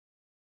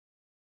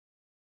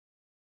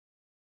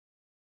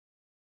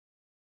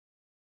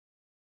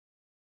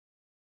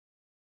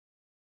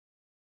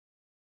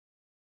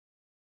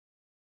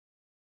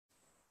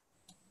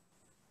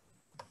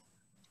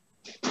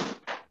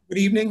Good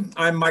evening.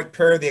 I'm Mike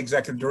Perry, the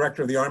Executive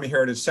Director of the Army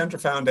Heritage Center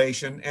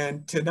Foundation,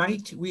 and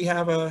tonight we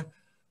have a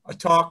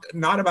talk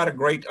not about a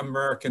great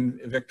American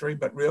victory,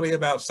 but really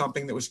about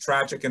something that was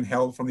tragic and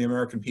held from the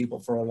American people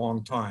for a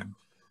long time,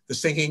 the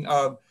sinking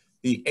of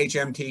the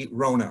HMT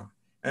Rohna.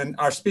 And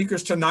our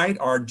speakers tonight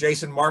are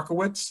Jason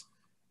Markiewicz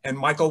and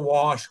Michael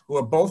Walsh, who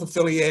are both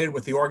affiliated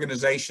with the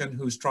organization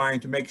who's trying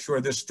to make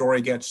sure this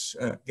story gets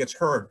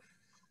heard.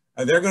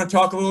 They're going to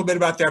talk a little bit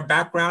about their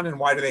background and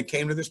why they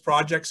came to this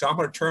project. So I'm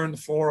going to turn the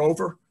floor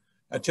over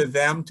to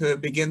them to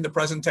begin the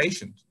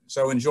presentation.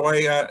 So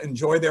enjoy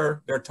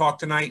their talk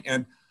tonight.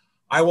 And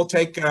I will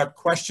take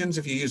questions.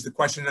 If you use the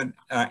question and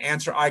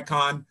answer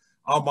icon,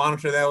 I'll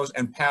monitor those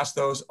and pass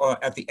those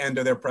at the end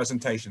of their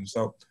presentation.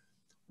 So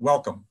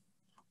welcome.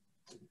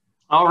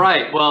 All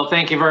right. Well,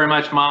 thank you very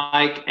much,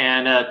 Mike.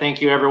 And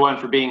thank you everyone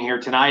for being here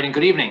tonight, and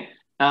good evening.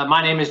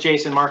 My name is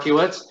Jason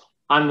Markiewicz.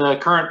 I'm the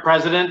current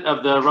president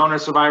of the Rohna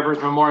Survivors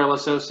Memorial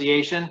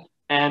Association,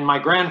 and my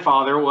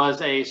grandfather was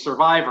a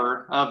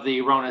survivor of the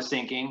Rohna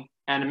sinking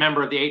and a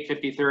member of the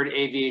 853rd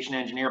Aviation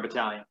Engineer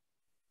Battalion.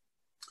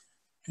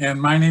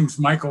 And my name's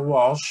Michael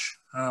Walsh.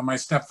 My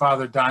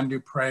stepfather, Don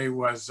Dupre,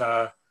 was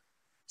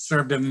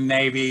served in the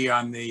Navy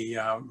on the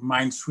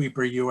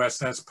minesweeper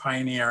USS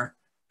Pioneer,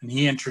 and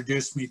he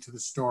introduced me to the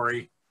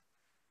story.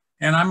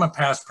 And I'm a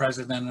past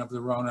president of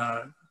the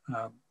Rohna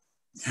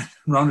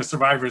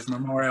Survivors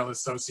Memorial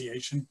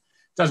Association.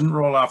 Doesn't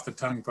roll off the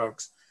tongue,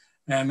 folks.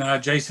 And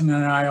Jason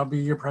and I will be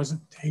your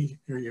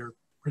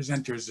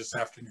presenters this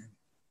afternoon.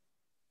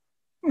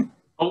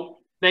 Oh,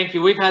 thank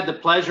you. We've had the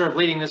pleasure of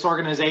leading this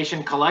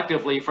organization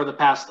collectively for the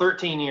past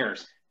 13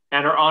 years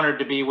and are honored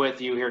to be with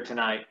you here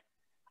tonight.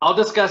 I'll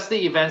discuss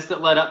the events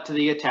that led up to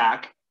the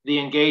attack, the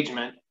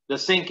engagement, the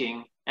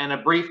sinking, and a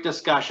brief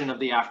discussion of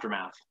the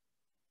aftermath.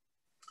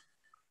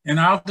 And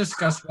I'll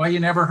discuss why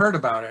you never heard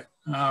about it.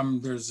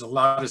 There's a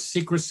lot of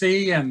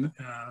secrecy and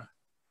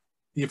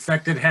the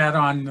effect it had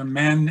on the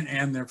men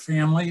and their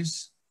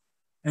families.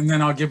 And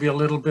then I'll give you a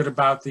little bit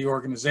about the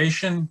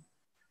organization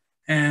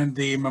and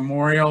the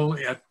memorial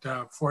at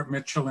Fort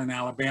Mitchell in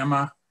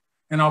Alabama.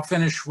 And I'll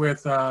finish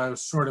with a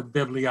sort of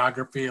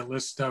bibliography, a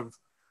list of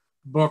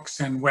books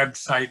and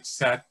websites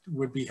that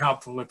would be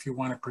helpful if you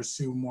want to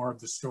pursue more of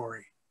the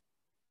story.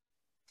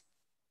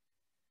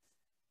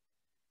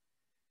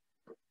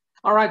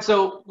 All right,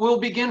 so we'll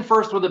begin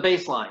first with a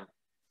baseline.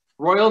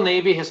 Royal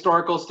Navy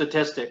historical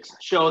statistics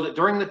show that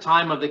during the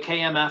time of the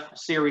KMF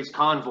series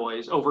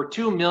convoys, over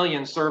 2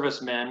 million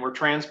servicemen were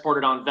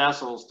transported on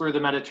vessels through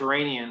the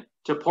Mediterranean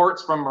to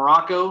ports from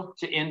Morocco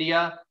to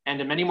India and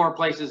to many more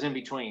places in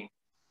between.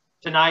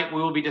 Tonight,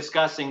 we will be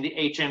discussing the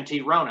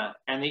HMT Rohna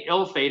and the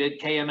ill-fated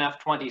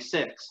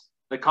KMF-26,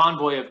 the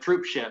convoy of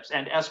troop ships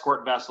and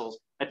escort vessels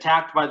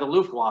attacked by the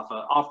Luftwaffe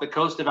off the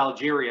coast of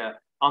Algeria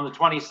on the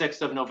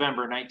 26th of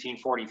November,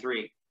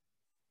 1943.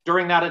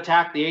 During that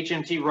attack, the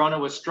HMT Rohna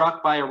was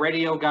struck by a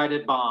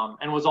radio-guided bomb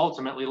and was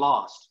ultimately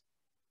lost,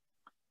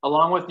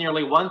 along with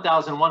nearly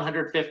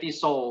 1,150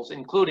 souls,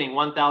 including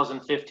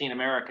 1,015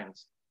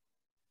 Americans.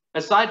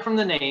 Aside from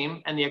the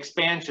name and the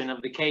expansion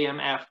of the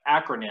KMF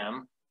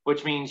acronym,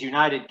 which means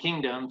United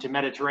Kingdom to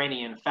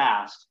Mediterranean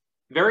Fast,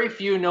 very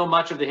few know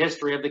much of the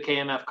history of the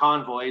KMF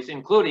convoys,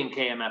 including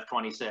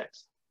KMF-26.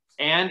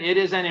 And it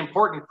is an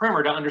important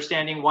primer to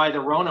understanding why the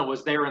Rohna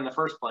was there in the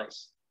first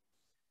place.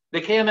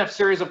 The KMF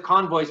series of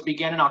convoys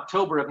began in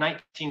October of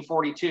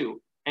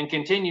 1942 and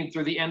continued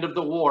through the end of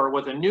the war,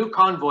 with a new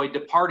convoy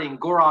departing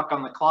Gourock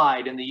on the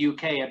Clyde in the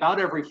UK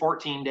about every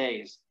 14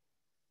 days.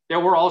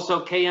 There were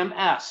also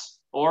KMS,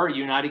 or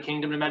United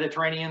Kingdom to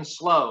Mediterranean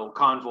Slow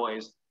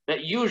convoys,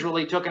 that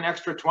usually took an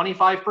extra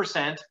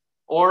 25%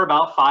 or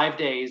about 5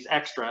 days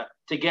extra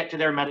to get to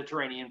their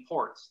Mediterranean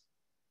ports.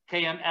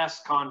 KMS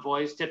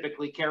convoys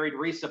typically carried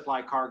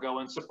resupply cargo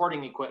and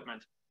supporting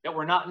equipment that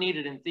were not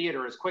needed in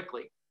theater as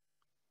quickly.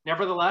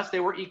 Nevertheless,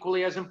 they were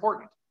equally as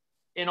important.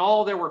 In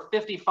all, there were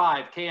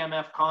 55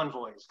 KMF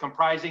convoys,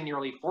 comprising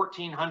nearly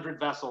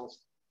 1,400 vessels,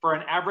 for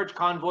an average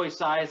convoy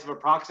size of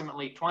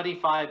approximately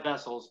 25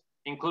 vessels,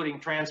 including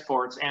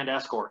transports and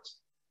escorts.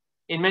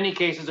 In many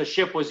cases, a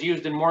ship was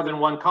used in more than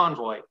one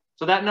convoy,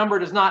 so that number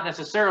does not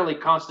necessarily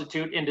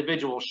constitute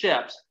individual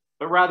ships,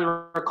 but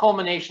rather a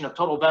culmination of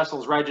total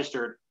vessels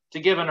registered to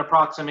give an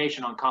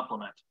approximation on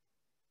complement.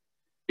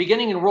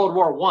 Beginning in World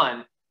War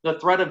I, the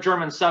threat of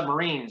German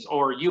submarines,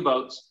 or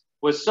U-boats,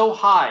 was so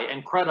high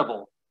and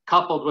credible,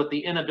 coupled with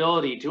the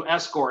inability to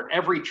escort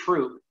every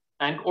troop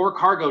or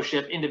cargo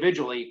ship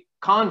individually,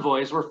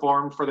 convoys were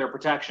formed for their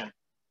protection.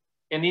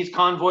 In these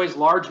convoys,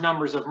 large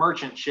numbers of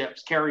merchant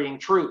ships carrying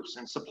troops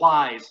and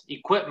supplies,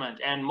 equipment,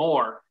 and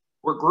more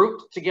were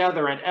grouped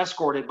together and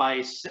escorted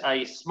by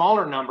a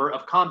smaller number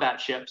of combat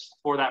ships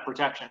for that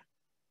protection.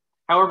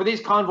 However,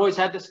 these convoys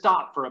had to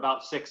stop for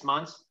about 6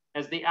 months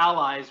as the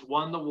Allies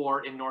won the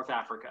war in North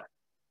Africa.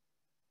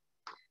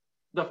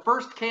 The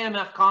first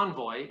KMF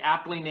convoy,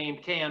 aptly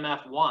named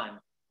KMF-1,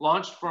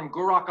 launched from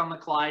Gourock on the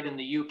Clyde in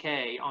the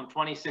UK on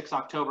 26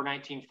 October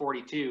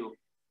 1942,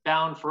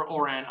 bound for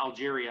Oran,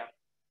 Algeria.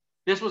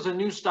 This was a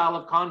new style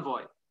of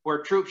convoy,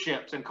 where troop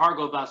ships and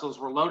cargo vessels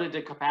were loaded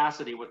to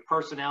capacity with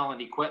personnel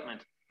and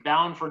equipment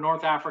bound for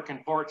North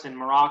African ports in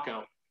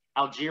Morocco,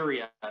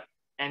 Algeria,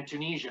 and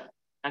Tunisia,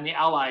 and the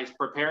Allies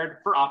prepared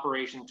for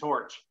Operation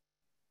Torch.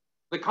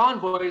 The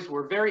convoys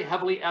were very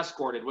heavily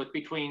escorted with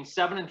between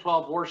 7 and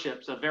 12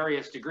 warships of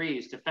various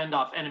degrees to fend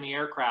off enemy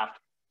aircraft,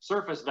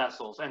 surface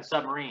vessels, and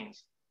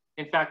submarines.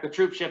 In fact, the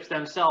troop ships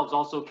themselves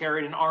also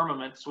carried an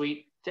armament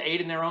suite to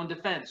aid in their own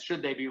defense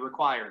should they be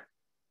required.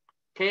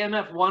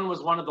 KMF-1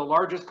 was one of the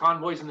largest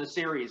convoys in the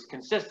series,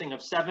 consisting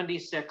of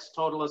 76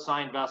 total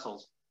assigned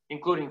vessels,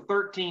 including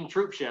 13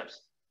 troop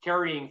ships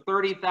carrying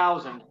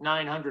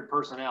 30,900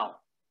 personnel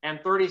and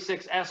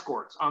 36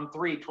 escorts on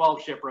 3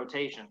 12-ship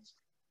rotations.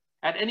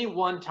 At any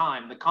one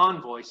time, the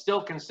convoy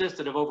still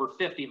consisted of over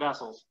 50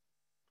 vessels.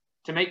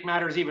 To make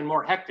matters even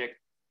more hectic,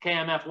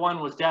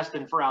 KMF-1 was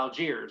destined for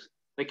Algiers,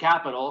 the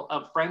capital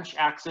of French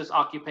Axis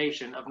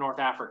occupation of North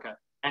Africa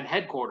and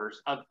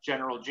headquarters of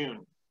General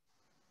June.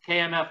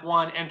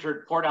 KMF-1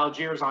 entered Port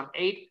Algiers on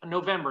 8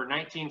 November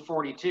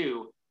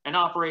 1942, and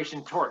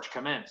Operation Torch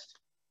commenced.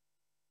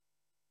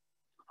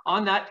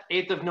 On that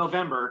 8th of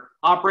November,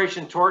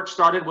 Operation Torch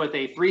started with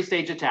a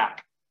 3-stage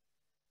attack.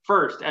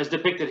 First, as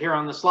depicted here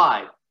on the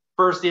slide,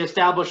 first the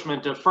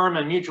establishment of firm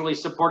and mutually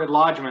supported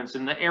lodgements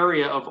in the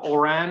area of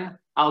Oran,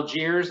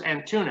 Algiers,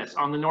 and Tunis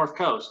on the north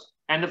coast,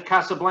 and of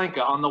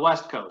Casablanca on the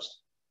west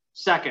coast.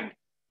 Second,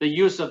 the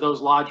use of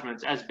those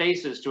lodgements as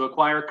bases to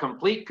acquire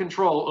complete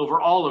control over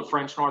all of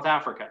French North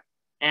Africa,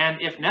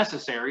 and if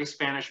necessary,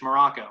 Spanish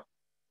Morocco.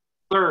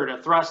 Third,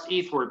 a thrust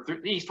eastward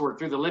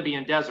through the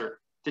Libyan desert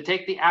to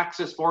take the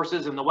Axis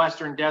forces in the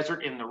Western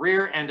Desert in the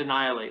rear and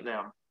annihilate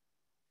them.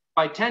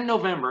 By 10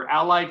 November,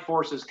 Allied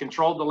forces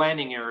controlled the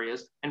landing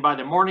areas, and by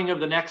the morning of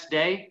the next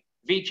day,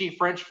 Vichy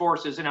French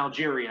forces in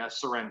Algeria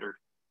surrendered.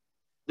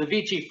 The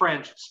Vichy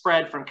French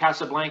spread from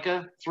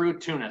Casablanca through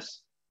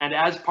Tunis, and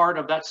as part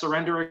of that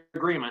surrender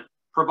agreement,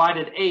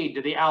 provided aid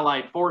to the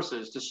Allied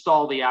forces to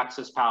stall the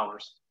Axis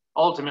powers,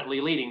 ultimately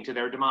leading to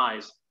their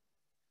demise.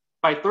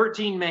 By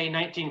 13 May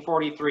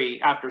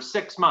 1943, after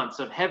 6 months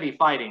of heavy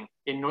fighting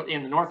in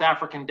the North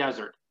African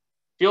desert,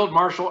 Field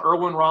Marshal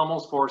Erwin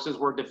Rommel's forces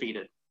were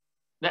defeated.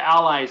 The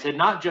Allies had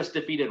not just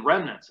defeated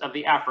remnants of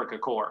the Afrika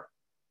Korps,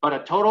 but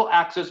a total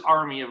Axis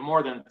army of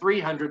more than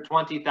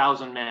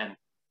 320,000 men,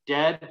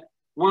 dead,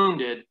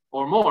 wounded,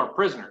 or more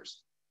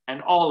prisoners,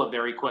 and all of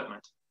their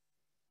equipment.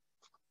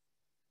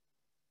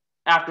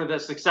 After the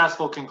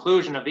successful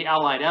conclusion of the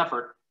Allied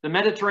effort, the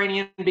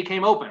Mediterranean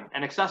became open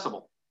and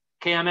accessible.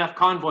 KMF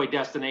convoy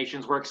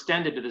destinations were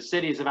extended to the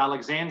cities of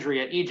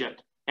Alexandria,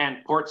 Egypt,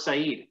 and Port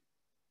Said.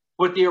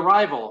 With the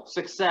arrival,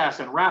 success,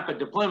 and rapid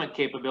deployment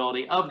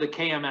capability of the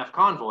KMF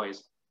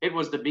convoys, it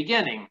was the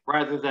beginning,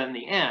 rather than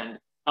the end,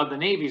 of the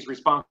Navy's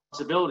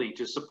responsibility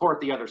to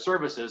support the other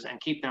services and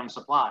keep them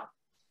supplied.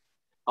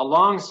 A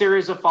long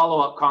series of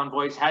follow-up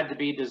convoys had to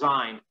be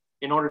designed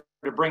in order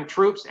to bring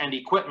troops and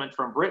equipment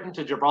from Britain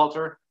to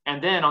Gibraltar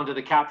and then onto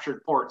the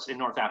captured ports in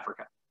North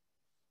Africa.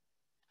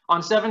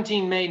 On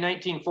 17 May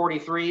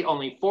 1943,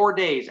 only 4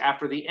 days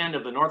after the end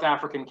of the North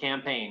African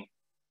campaign,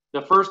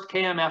 the first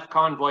KMF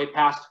convoy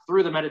passed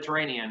through the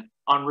Mediterranean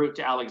en route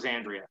to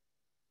Alexandria.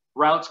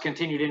 Routes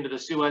continued into the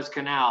Suez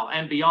Canal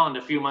and beyond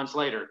a few months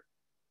later.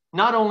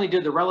 Not only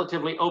did the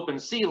relatively open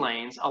sea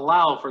lanes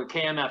allow for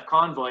KMF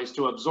convoys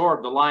to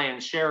absorb the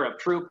lion's share of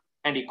troop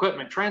and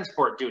equipment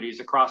transport duties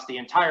across the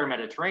entire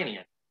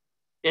Mediterranean,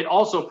 it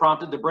also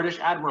prompted the British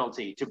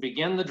Admiralty to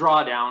begin the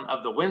drawdown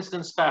of the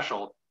Winston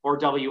Special, or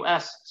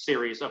WS,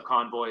 series of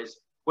convoys,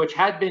 which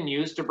had been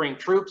used to bring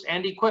troops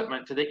and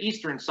equipment to the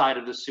eastern side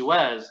of the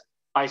Suez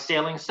by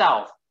sailing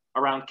south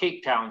around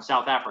Cape Town,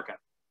 South Africa.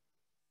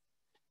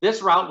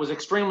 This route was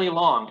extremely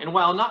long, and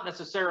while not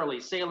necessarily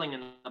sailing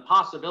in the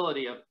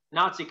possibility of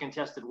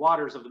Nazi-contested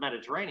waters of the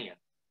Mediterranean,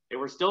 they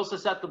were still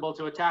susceptible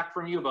to attack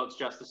from U-boats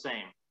just the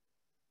same.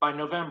 By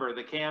November,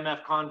 the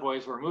KMF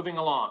convoys were moving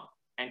along,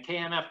 and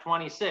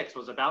KMF-26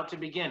 was about to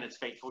begin its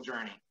fateful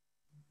journey.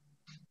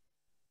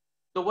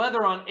 The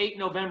weather on 8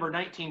 November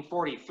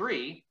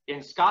 1943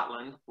 in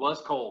Scotland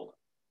was cold,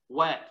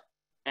 wet,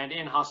 and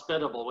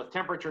inhospitable, with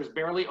temperatures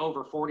barely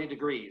over 40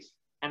 degrees,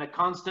 and a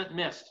constant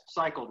mist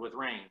cycled with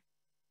rain.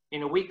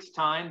 In a week's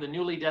time, the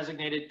newly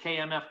designated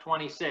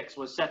KMF-26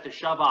 was set to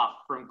shove off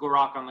from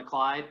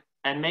Gourock-on-the-Clyde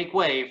and make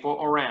way for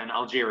Oran,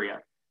 Algeria.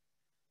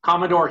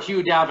 Commodore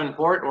Hugh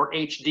Davenport, or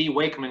H.D.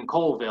 Wakeman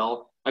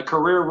Colville, a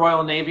career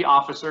Royal Navy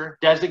officer,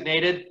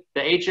 designated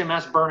the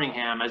HMS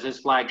Birmingham as his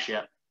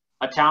flagship,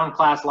 a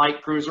town-class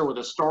light cruiser with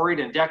a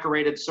storied and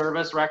decorated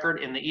service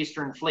record in the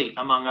Eastern Fleet,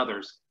 among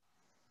others.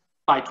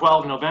 By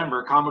 12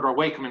 November, Commodore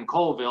Wakeman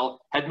Colville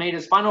had made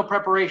his final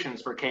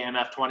preparations for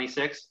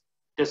KMF-26,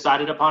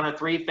 decided upon a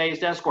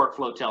 3-phased escort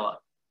flotilla,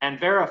 and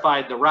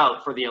verified the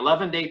route for the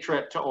 11-day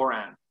trip to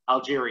Oran,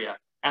 Algeria,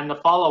 and the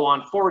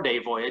follow-on 4-day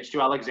voyage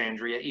to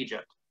Alexandria,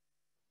 Egypt.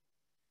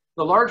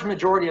 The large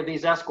majority of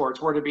these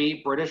escorts were to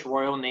be British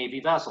Royal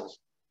Navy vessels,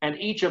 and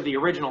each of the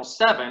original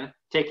 7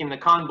 taking the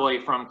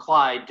convoy from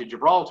Clyde to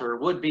Gibraltar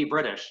would be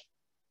British.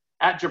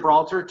 At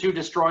Gibraltar, 2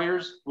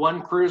 destroyers,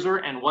 1 cruiser,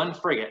 and 1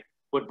 frigate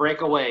would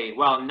break away,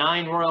 while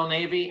 9 Royal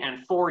Navy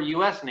and 4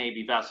 US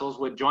Navy vessels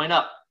would join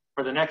up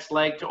for the next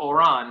leg to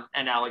Oran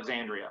and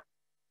Alexandria.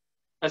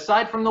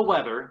 Aside from the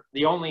weather,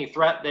 the only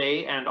threat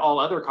they and all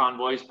other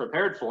convoys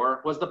prepared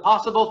for was the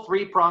possible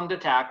 3-pronged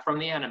attack from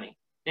the enemy,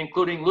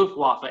 including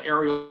Luftwaffe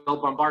aerial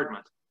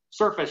bombardment,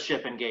 surface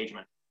ship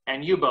engagement,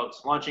 and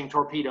U-boats launching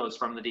torpedoes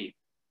from the deep.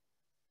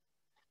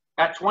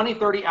 At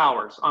 20:30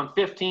 hours on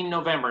 15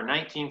 November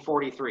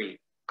 1943,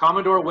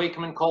 Commodore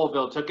Wakeman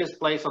Colville took his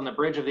place on the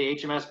bridge of the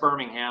HMS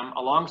Birmingham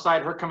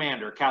alongside her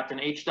commander, Captain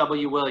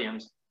H.W.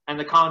 Williams, and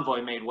the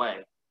convoy made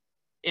way.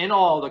 In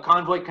all, the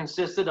convoy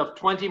consisted of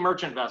 20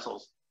 merchant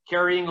vessels,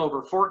 carrying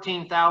over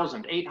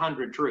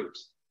 14,800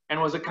 troops,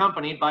 and was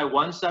accompanied by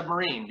 1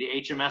 submarine, the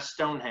HMS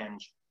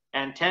Stonehenge,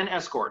 and 10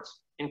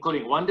 escorts,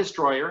 including 1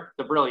 destroyer,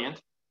 the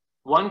Brilliant,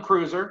 1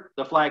 cruiser,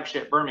 the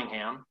flagship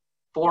Birmingham,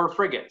 4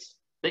 frigates,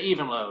 the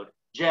Evenlode,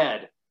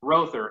 Jed,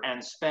 Rother,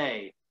 and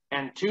Spey,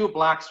 and 2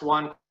 Black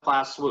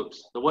Swan-class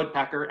swoops, the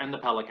Woodpecker and the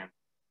Pelican.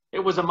 It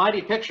was a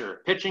mighty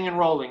picture, pitching and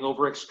rolling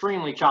over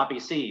extremely choppy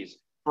seas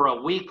for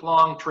a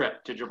week-long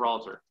trip to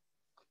Gibraltar.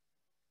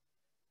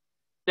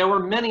 There were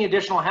many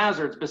additional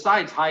hazards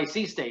besides high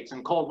sea states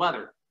and cold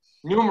weather.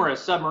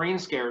 Numerous submarine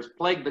scares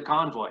plagued the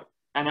convoy,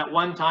 and at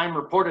one time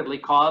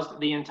reportedly caused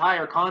the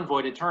entire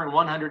convoy to turn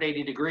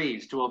 180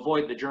 degrees to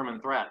avoid the German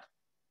threat.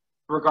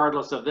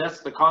 Regardless of this,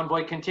 the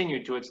convoy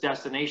continued to its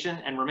destination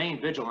and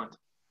remained vigilant.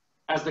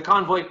 As the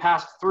convoy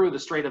passed through the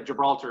Strait of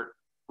Gibraltar,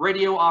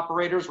 radio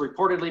operators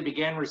reportedly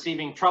began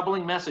receiving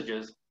troubling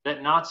messages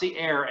that Nazi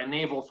air and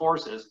naval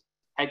forces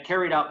had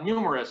carried out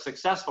numerous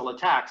successful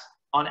attacks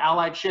on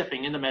Allied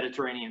shipping in the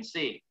Mediterranean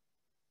Sea.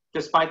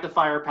 Despite the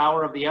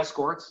firepower of the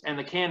escorts and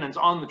the cannons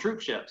on the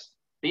troop ships,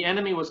 the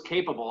enemy was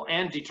capable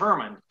and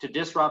determined to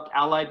disrupt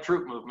Allied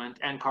troop movement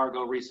and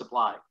cargo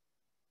resupply.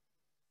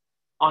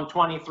 On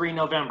 23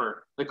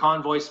 November, the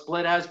convoy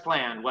split as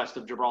planned west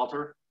of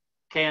Gibraltar.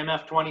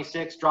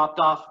 KMF-26 dropped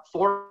off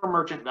 4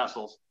 merchant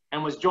vessels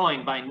and was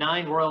joined by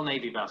 9 Royal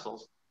Navy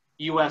vessels,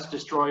 U.S.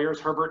 destroyers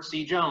Herbert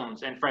C.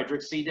 Jones and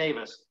Frederick C.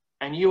 Davis,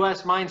 and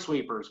U.S.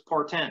 minesweepers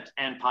Portent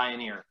and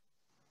Pioneer.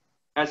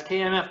 As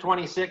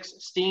KMF-26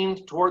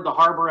 steamed toward the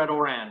harbor at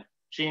Oran,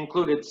 she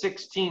included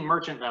 16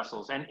 merchant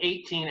vessels and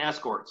 18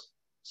 escorts,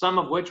 some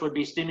of which would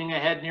be steaming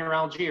ahead near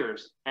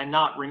Algiers and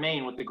not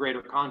remain with the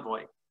greater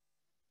convoy.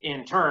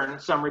 In turn,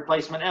 some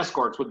replacement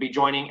escorts would be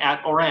joining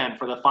at Oran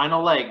for the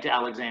final leg to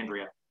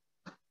Alexandria.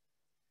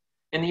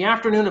 In the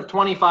afternoon of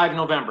 25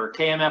 November,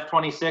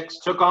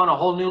 KMF-26 took on a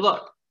whole new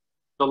look.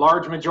 The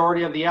large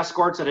majority of the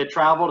escorts that had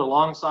traveled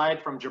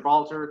alongside from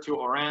Gibraltar to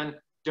Oran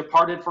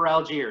departed for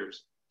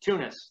Algiers,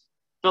 Tunis,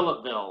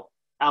 Philippeville,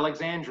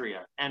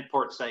 Alexandria, and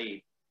Port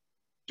Said.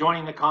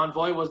 Joining the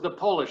convoy was the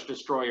Polish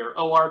destroyer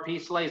ORP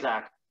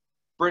Slezak,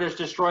 British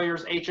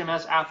destroyers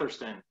HMS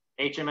Atherstone,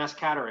 HMS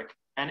Catterick,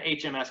 and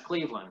HMS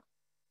Cleveland,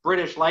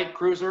 British light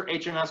cruiser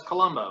HMS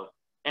Colombo,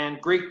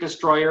 and Greek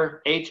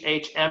destroyer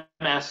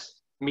HHMS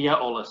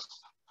Miaolis.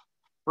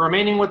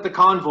 Remaining with the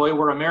convoy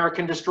were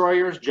American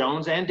destroyers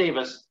Jones and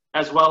Davis,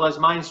 as well as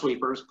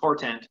minesweepers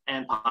Portent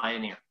and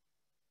Pioneer.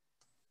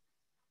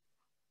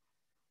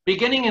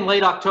 Beginning in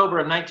late October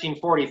of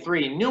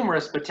 1943,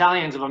 numerous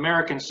battalions of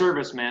American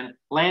servicemen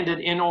landed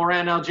in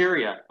Oran,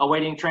 Algeria,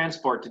 awaiting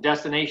transport to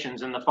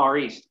destinations in the Far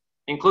East,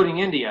 including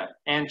India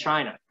and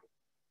China.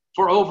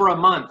 For over a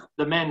month,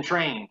 the men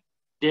trained,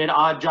 did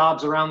odd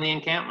jobs around the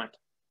encampment,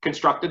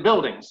 constructed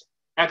buildings,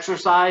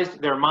 exercised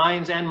their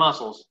minds and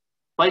muscles,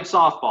 played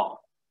softball,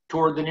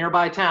 toured the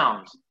nearby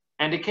towns,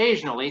 and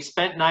occasionally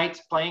spent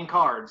nights playing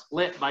cards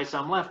lit by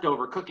some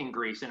leftover cooking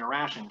grease in a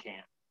ration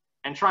can,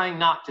 and trying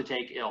not to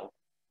take ill.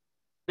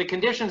 The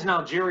conditions in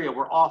Algeria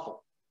were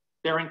awful.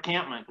 Their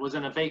encampment was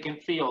in a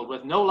vacant field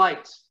with no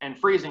lights and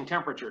freezing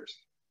temperatures.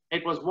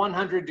 It was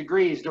 100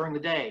 degrees during the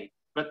day,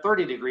 but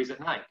 30 degrees at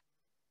night.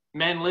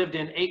 Men lived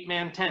in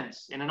 8-man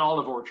tents in an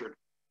olive orchard.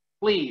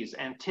 Fleas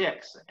and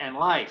ticks and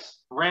lice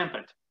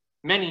rampant.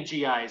 Many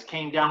GIs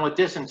came down with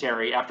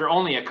dysentery after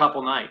only a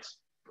couple nights.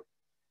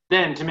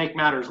 Then, to make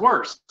matters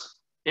worse,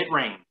 it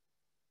rained.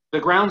 The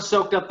ground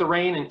soaked up the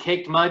rain and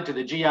caked mud to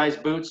the GIs'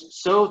 boots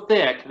so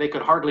thick they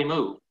could hardly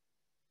move.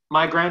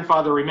 My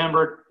grandfather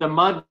remembered the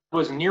mud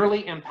was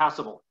nearly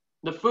impassable.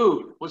 The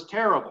food was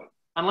terrible,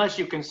 unless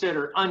you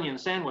consider onion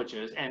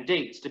sandwiches and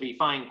dates to be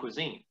fine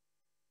cuisine.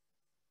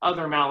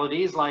 Other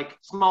maladies like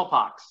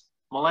smallpox,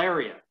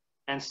 malaria,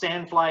 and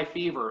sandfly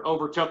fever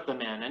overtook the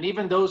men, and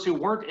even those who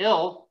weren't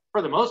ill,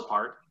 for the most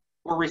part,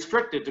 were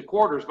restricted to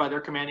quarters by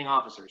their commanding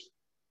officers.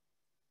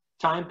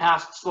 Time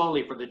passed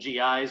slowly for the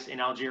GIs in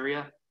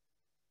Algeria.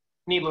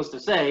 Needless to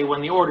say,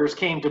 when the orders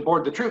came to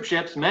board the troop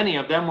ships, many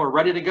of them were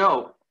ready to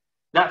go.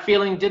 That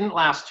feeling didn't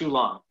last too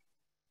long.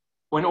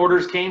 When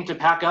orders came to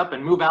pack up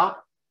and move out,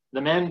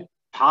 the men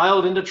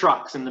piled into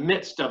trucks in the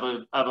midst of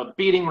a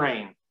beating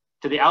rain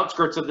to the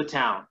outskirts of the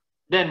town,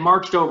 then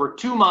marched over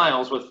 2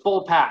 miles with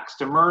full packs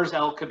to Mers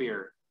El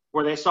Kabir,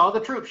 where they saw the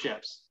troop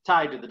ships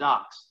tied to the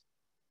docks.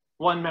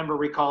 One member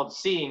recalled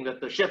seeing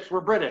that the ships were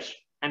British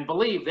and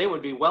believed they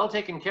would be well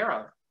taken care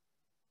of.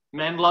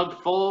 Men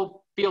lugged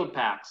full field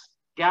packs,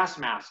 gas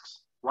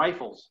masks,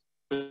 rifles,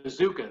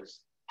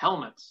 bazookas,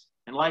 helmets,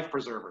 and life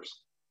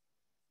preservers.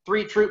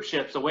 3 troop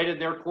ships awaited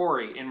their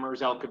quarry in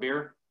Mers El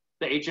Kabir: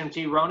 the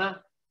HMT Rohna,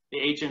 the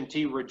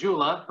HMT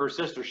Rajula, her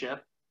sister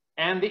ship,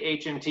 and the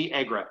HMT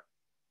Agra.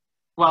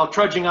 While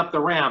trudging up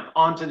the ramp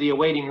onto the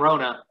awaiting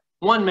Rohna,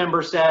 one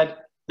member said,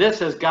 "This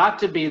has got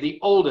to be the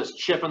oldest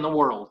ship in the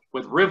world,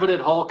 with riveted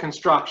hull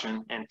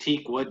construction and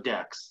teak wood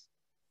decks."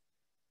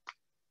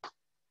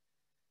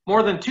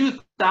 More than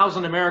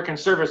 2,000 American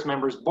service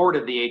members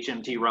boarded the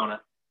HMT Rohna,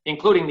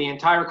 including the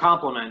entire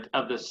complement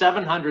of the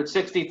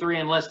 763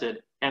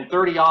 enlisted and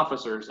 30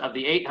 officers of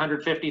the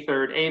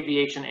 853rd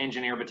Aviation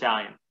Engineer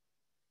Battalion.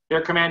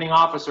 Their commanding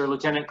officer,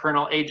 Lieutenant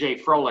Colonel A.J.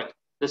 Froelich,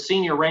 the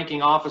senior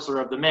ranking officer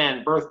of the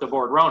men berthed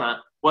aboard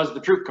Rohna, was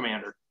the troop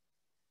commander.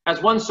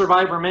 As one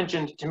survivor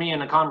mentioned to me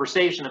in a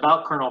conversation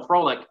about Colonel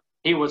Froelich,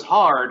 he was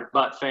hard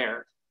but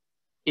fair.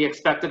 He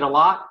expected a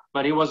lot,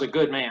 but he was a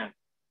good man.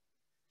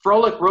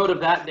 Froelich wrote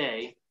of that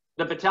day,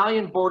 "The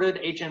battalion boarded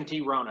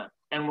HMT Rohna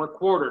and were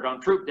quartered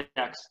on troop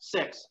decks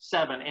 6,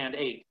 7, and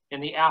 8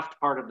 in the aft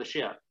part of the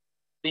ship.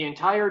 The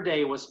entire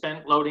day was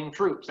spent loading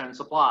troops and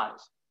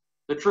supplies.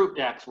 The troop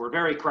decks were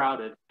very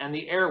crowded and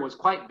the air was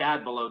quite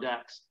bad below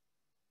decks."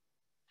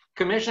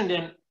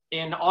 Commissioned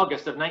in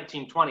August of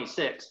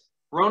 1926,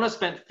 Rohna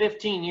spent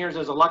 15 years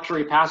as a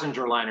luxury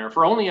passenger liner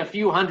for only a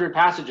few hundred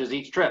passages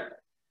each trip,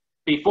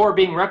 before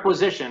being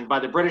requisitioned by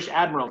the British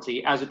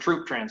Admiralty as a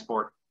troop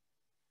transport.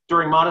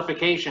 During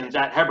modifications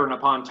at Hebburn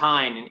upon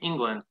Tyne in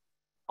England,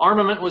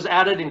 armament was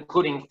added,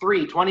 including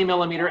 3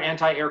 20mm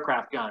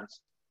anti-aircraft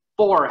guns,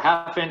 4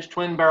 half-inch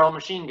twin-barrel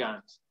machine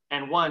guns,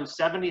 and 1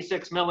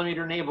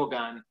 76mm naval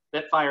gun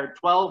that fired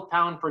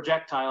 12-pound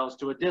projectiles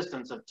to a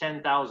distance of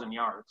 10,000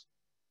 yards.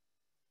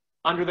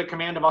 Under the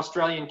command of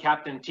Australian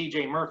Captain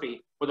T.J.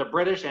 Murphy, with a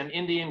British and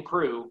Indian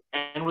crew,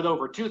 and with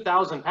over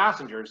 2,000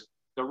 passengers,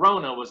 the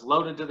Rohna was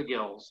loaded to the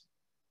gills.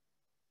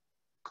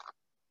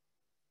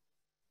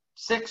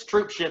 6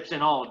 troop ships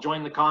in all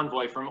joined the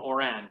convoy from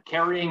Oran,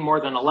 carrying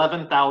more than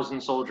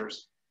 11,000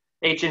 soldiers.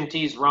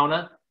 HMTs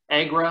Rohna,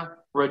 Agra,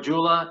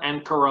 Rajula,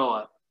 and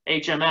Koroa,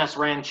 HMS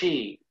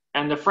Ranchi,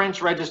 and the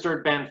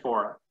French-registered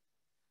Benfora.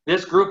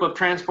 This group of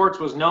transports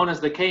was known as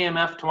the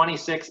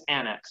KMF-26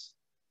 Annex.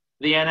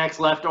 The Annex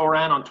left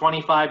Oran on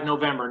 25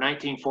 November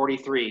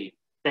 1943,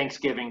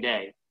 Thanksgiving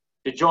Day,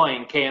 to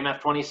join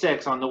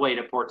KMF-26 on the way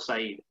to Port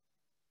Said.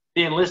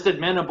 The enlisted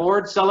men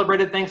aboard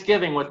celebrated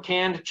Thanksgiving with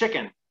canned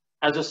chicken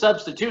as a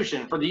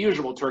substitution for the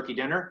usual turkey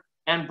dinner,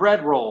 and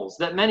bread rolls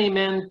that many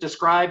men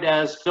described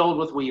as filled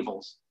with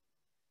weevils.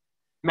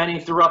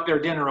 Many threw up their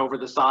dinner over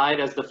the side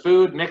as the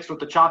food mixed with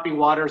the choppy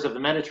waters of the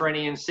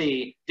Mediterranean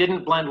Sea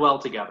didn't blend well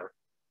together.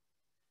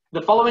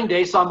 The following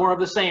day saw more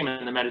of the same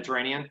in the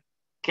Mediterranean.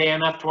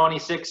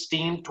 KMF-26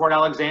 steamed toward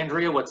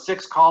Alexandria with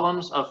 6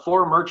 columns of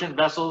 4 merchant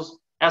vessels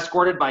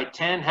escorted by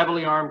 10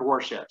 heavily armed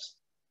warships.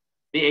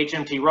 The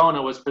HMT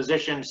Rohna was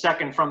positioned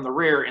second from the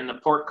rear in the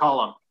port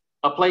column,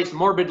 a place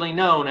morbidly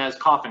known as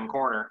Coffin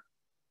Corner.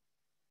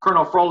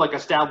 Colonel Froelich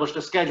established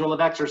a schedule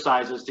of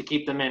exercises to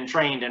keep the men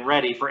trained and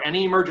ready for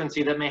any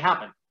emergency that may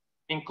happen,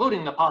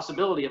 including the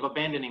possibility of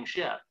abandoning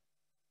ship.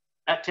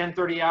 At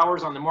 10:30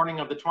 hours on the morning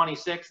of the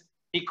 26th,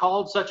 he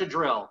called such a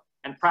drill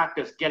and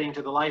practiced getting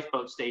to the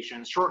lifeboat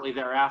station shortly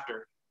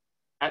thereafter.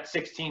 At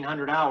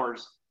 1600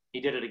 hours,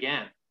 he did it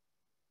again.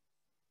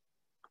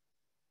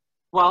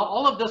 While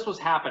all of this was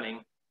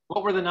happening,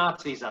 what were the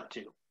Nazis up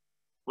to?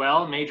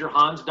 Well, Major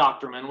Hans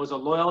Doctermann was a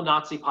loyal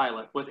Nazi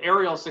pilot with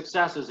aerial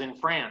successes in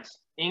France,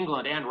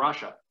 England, and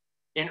Russia.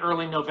 In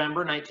early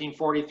November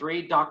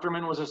 1943,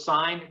 Doctermann was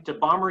assigned to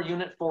Bomber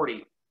Unit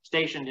 40,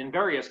 stationed in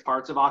various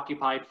parts of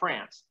occupied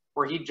France,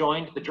 where he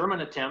joined the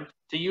German attempt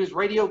to use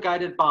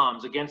radio-guided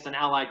bombs against an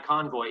Allied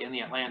convoy in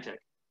the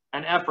Atlantic,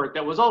 an effort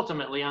that was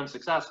ultimately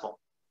unsuccessful.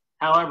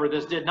 However,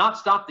 this did not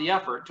stop the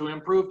effort to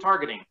improve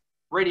targeting,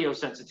 radio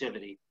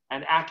sensitivity,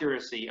 and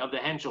accuracy of the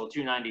Henschel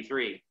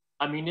 293,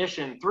 a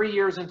munition 3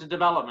 years into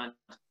development,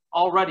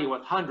 already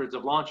with hundreds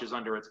of launches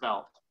under its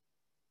belt.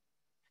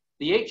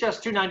 The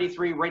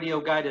HS-293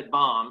 radio-guided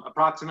bomb,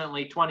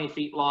 approximately 20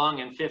 feet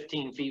long and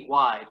 15 feet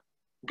wide,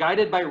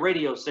 guided by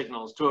radio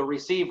signals to a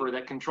receiver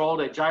that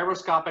controlled a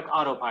gyroscopic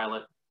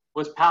autopilot,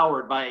 was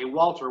powered by a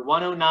Walter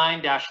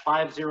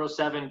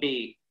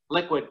 109-507B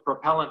liquid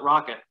propellant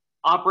rocket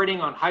operating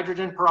on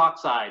hydrogen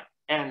peroxide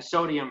and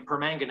sodium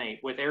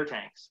permanganate with air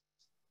tanks,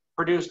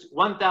 produced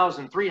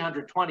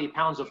 1,320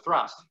 pounds of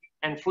thrust,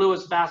 and flew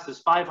as fast as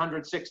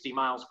 560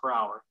 miles per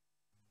hour.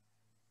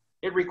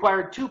 It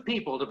required 2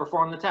 people to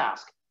perform the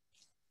task,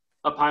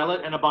 a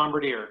pilot and a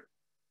bombardier.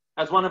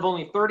 As one of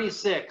only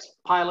 36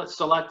 pilots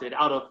selected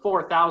out of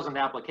 4,000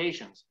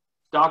 applications,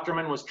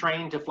 Doctermann was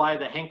trained to fly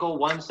the Henkel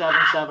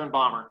 177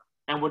 bomber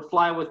and would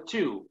fly with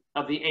 2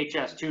 of the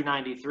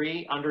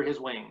HS-293 under his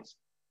wings.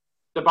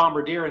 The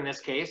bombardier in this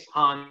case,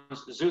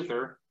 Hans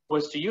Zuther,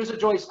 was to use a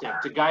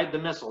joystick to guide the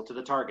missile to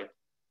the target.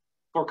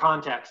 For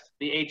context,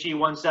 the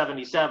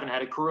HE-177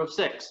 had a crew of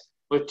 6,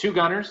 with 2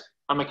 gunners,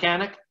 a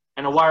mechanic,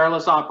 and a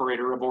wireless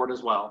operator aboard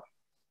as well.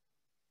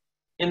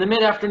 In the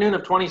mid-afternoon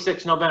of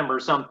 26 November,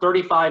 some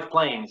 35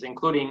 planes,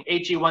 including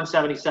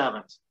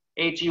HE-177s,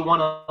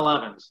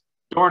 HE-111s,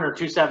 Dorner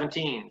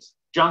 217s,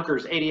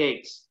 Junkers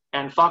 88s,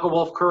 and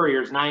Focke-Wulf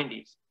Couriers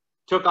 90s,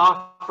 took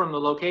off from the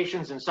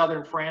locations in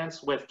southern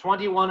France with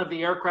 21 of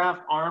the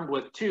aircraft armed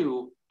with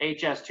 2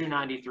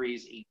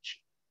 HS-293s each.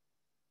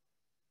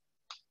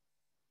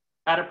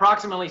 At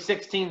approximately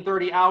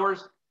 16:30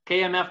 hours,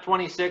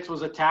 KMF-26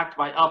 was attacked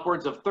by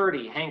upwards of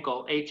 30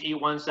 Heinkel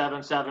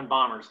HE-177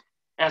 bombers,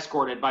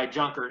 escorted by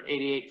Junker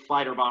 88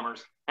 fighter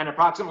bombers, and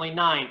approximately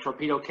 9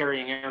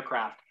 torpedo-carrying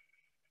aircraft.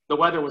 The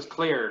weather was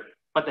clear,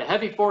 but the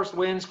heavy force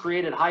winds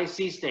created high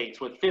sea states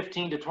with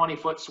 15 to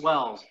 20-foot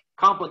swells,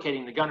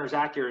 complicating the gunners'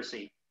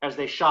 accuracy as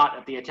they shot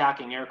at the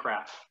attacking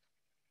aircraft.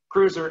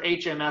 Cruiser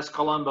HMS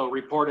Colombo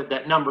reported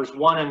that numbers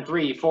 1 and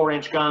 3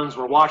 4-inch guns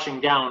were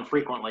washing down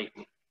frequently.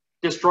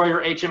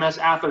 Destroyer HMS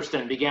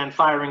Atherstone began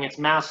firing its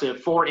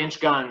massive 4-inch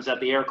guns at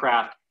the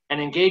aircraft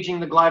and engaging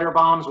the glider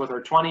bombs with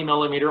her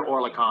 20mm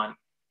Oerlikon.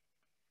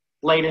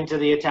 Late into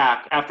the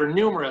attack, after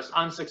numerous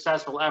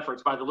unsuccessful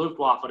efforts by the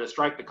Luftwaffe to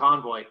strike the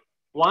convoy,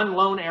 one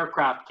lone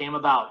aircraft came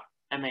about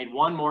and made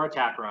one more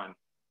attack run.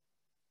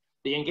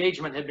 The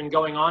engagement had been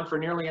going on for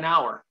nearly an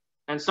hour,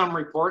 and some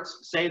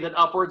reports say that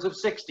upwards of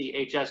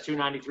 60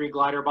 HS-293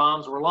 glider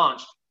bombs were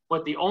launched,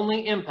 with the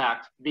only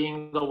impact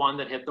being the one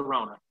that hit the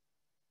Rohna.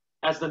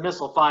 As the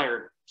missile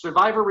fired,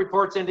 survivor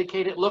reports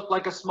indicate it looked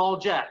like a small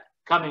jet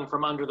coming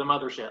from under the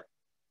mothership.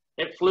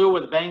 It flew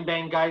with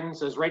bang-bang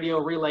guidance as radio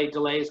relay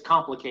delays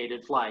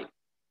complicated flight.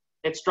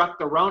 It struck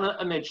the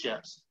Rohna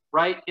amidships,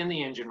 right in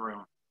the engine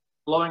room,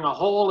 blowing a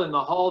hole in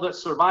the hull that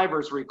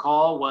survivors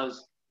recall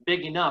was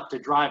big enough to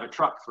drive a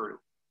truck through.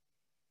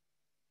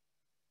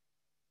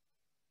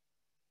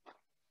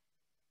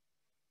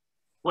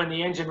 When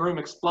the engine room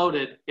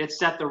exploded, it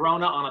set the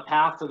Rohna on a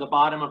path to the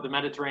bottom of the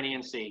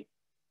Mediterranean Sea.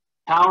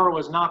 Power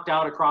was knocked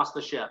out across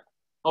the ship.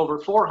 Over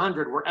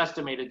 400 were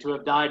estimated to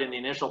have died in the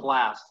initial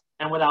blast,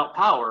 and without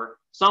power,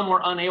 some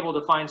were unable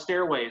to find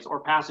stairways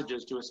or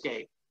passages to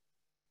escape.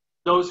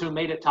 Those who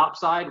made it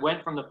topside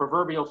went from the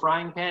proverbial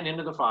frying pan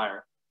into the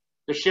fire.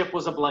 The ship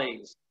was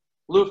ablaze.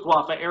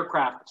 Luftwaffe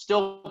aircraft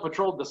still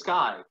patrolled the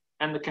sky,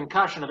 and the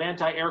concussion of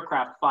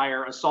anti-aircraft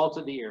fire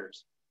assaulted the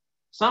ears.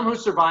 Some who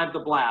survived the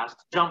blast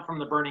jumped from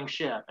the burning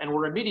ship and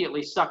were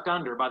immediately sucked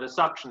under by the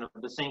suction of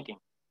the sinking.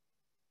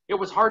 It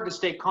was hard to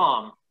stay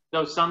calm,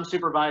 though some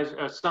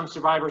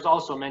survivors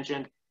also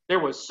mentioned, "There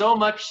was so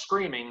much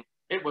screaming,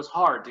 it was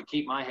hard to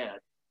keep my head."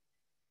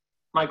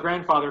 My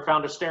grandfather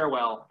found a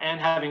stairwell and,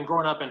 having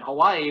grown up in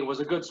Hawaii, was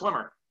a good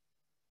swimmer.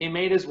 He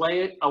made his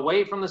way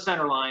away from the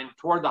center line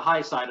toward the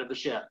high side of the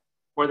ship,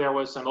 where there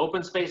was some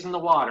open space in the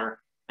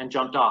water, and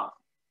jumped off.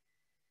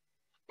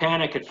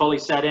 Panic had fully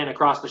set in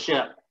across the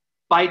ship.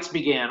 Fights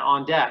began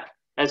on deck.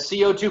 As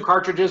CO2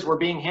 cartridges were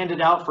being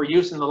handed out for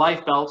use in the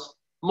lifebelts,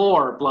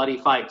 more bloody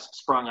fights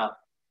sprung up.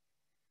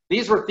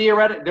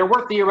 There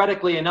were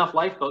theoretically enough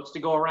lifeboats to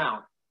go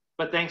around,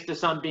 but thanks to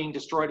some being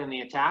destroyed in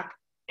the attack,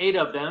 8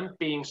 of them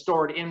being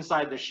stored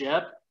inside the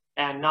ship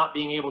and not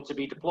being able to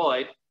be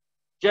deployed,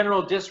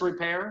 general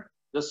disrepair,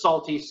 the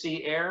salty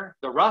sea air,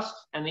 the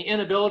rust, and the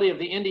inability of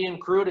the Indian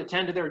crew to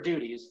tend to their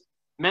duties,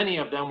 many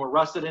of them were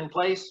rusted in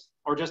place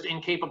or just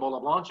incapable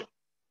of launching.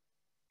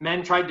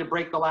 Men tried to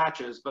break the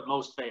latches, but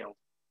most failed.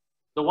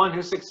 The one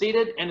who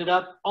succeeded ended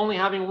up only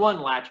having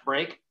one latch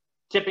break,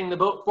 tipping the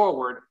boat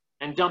forward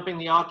and dumping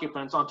the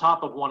occupants on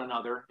top of one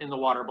another in the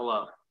water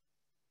below.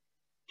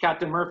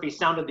 Captain Murphy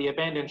sounded the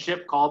abandoned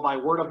ship call by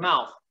word of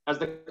mouth, as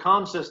the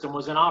comm system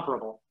was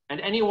inoperable,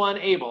 and anyone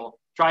able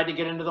tried to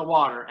get into the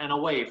water and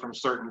away from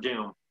certain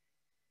doom.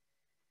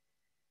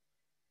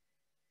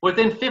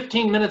 Within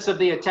 15 minutes of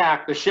the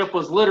attack, the ship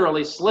was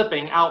literally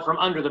slipping out from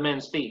under the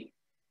men's feet.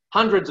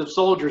 Hundreds of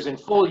soldiers in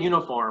full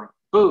uniform,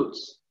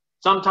 boots,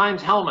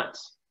 sometimes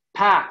helmets,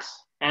 packs,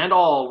 and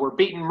all were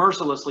beaten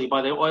mercilessly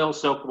by the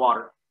oil-soaked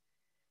water.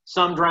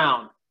 Some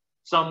drowned.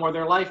 Some wore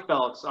their life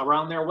belts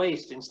around their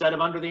waist instead of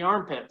under the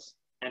armpits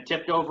and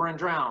tipped over and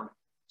drowned.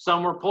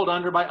 Some were pulled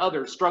under by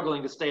others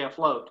struggling to stay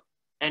afloat,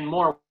 and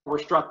more were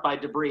struck by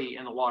debris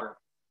in the water.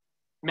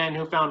 Men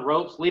who found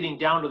ropes leading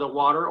down to the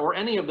water or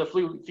any of the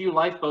few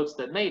lifeboats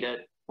that made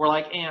it were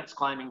like ants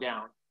climbing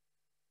down.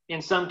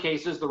 In some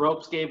cases, the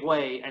ropes gave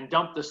way and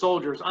dumped the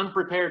soldiers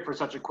unprepared for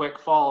such a quick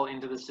fall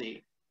into the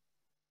sea.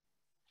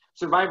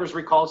 Survivors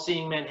recall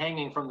seeing men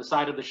hanging from the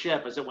side of the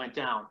ship as it went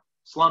down,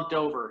 slumped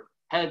over,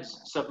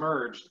 heads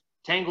submerged,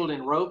 tangled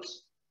in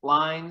ropes,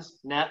 lines,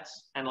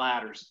 nets, and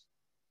ladders.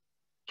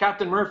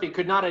 Captain Murphy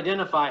could not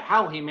identify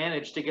how he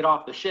managed to get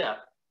off the ship,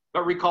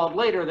 but recalled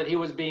later that he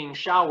was being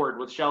showered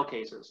with shell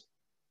cases.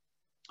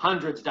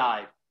 Hundreds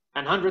died,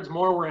 and hundreds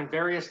more were in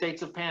various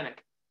states of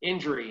panic,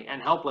 injury, and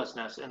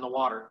helplessness in the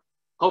water,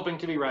 hoping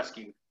to be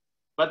rescued.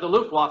 But the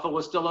Luftwaffe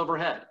was still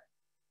overhead.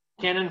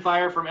 Cannon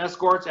fire from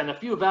escorts and a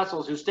few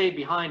vessels who stayed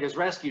behind as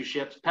rescue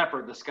ships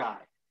peppered the sky.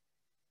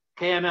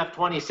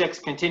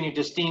 KMF-26 continued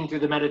to steam through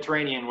the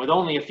Mediterranean with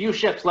only a few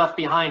ships left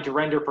behind to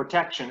render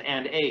protection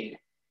and aid.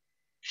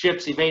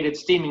 Ships evaded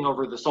steaming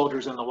over the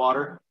soldiers in the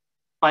water.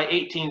 By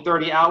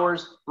 1830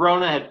 hours,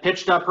 Rohna had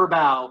pitched up her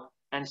bow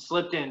and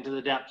slipped into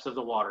the depths of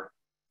the water.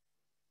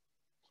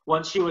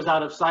 Once she was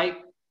out of sight,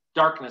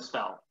 darkness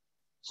fell.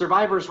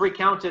 Survivors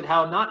recounted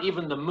how not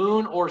even the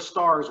moon or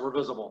stars were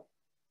visible.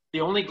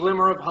 The only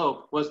glimmer of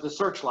hope was the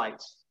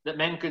searchlights that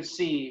men could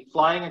see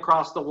flying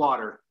across the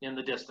water in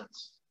the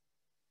distance.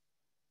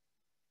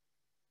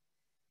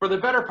 For the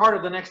better part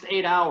of the next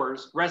 8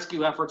 hours,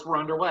 rescue efforts were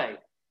underway.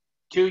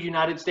 2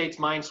 United States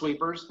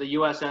minesweepers, the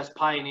USS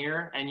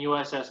Pioneer and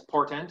USS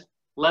Portent,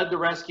 led the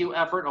rescue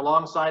effort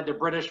alongside the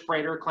British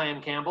freighter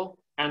Clan Campbell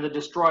and the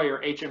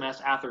destroyer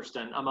HMS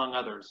Atherstone, among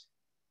others.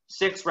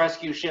 6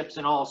 rescue ships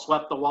in all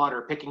swept the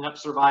water, picking up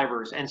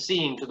survivors and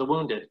seeing to the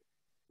wounded.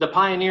 The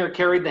Pioneer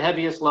carried the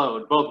heaviest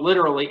load, both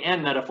literally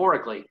and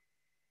metaphorically.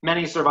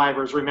 Many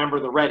survivors remember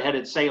the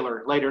red-headed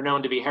sailor, later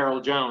known to be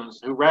Harold Jones,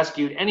 who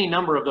rescued any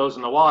number of those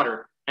in the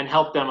water and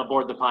helped them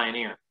aboard the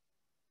Pioneer.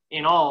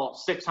 In all,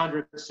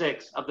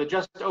 606 of the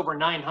just over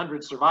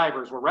 900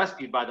 survivors were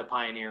rescued by the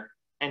Pioneer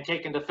and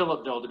taken to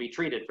Philippeville to be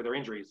treated for their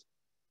injuries.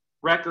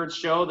 Records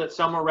show that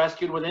some were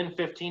rescued within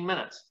 15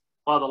 minutes,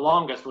 while the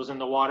longest was in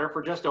the water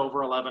for just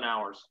over 11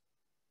 hours.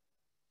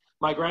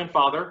 My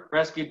grandfather,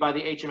 rescued by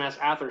the HMS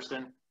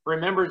Atherstone,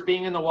 remembers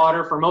being in the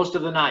water for most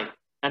of the night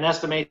and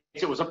estimates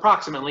it was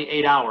approximately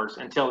 8 hours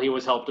until he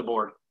was helped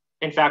aboard.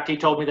 In fact, he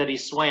told me that he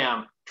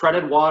swam,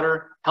 treaded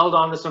water, held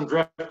on to some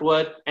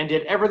driftwood, and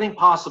did everything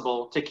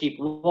possible to keep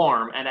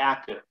warm and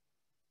active.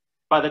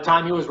 By the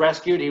time he was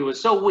rescued, he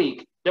was so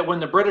weak that when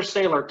the British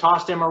sailor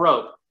tossed him a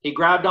rope, he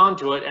grabbed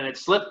onto it and it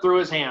slipped through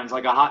his hands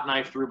like a hot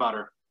knife through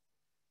butter.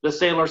 The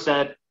sailor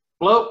said,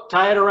 "Float,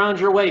 tie it around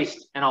your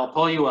waist, and I'll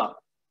pull you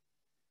up."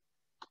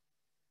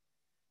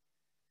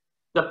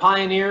 The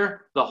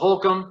Pioneer, the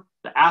Holcomb,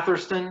 the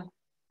Atherstone,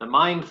 the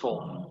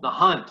Mindful, the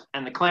Hunt,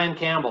 and the Clan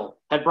Campbell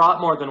had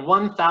brought more than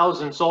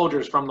 1,000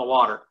 soldiers from the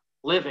water,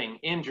 living,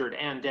 injured,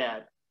 and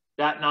dead,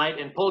 that night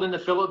and pulled into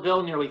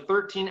Philippeville nearly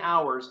 13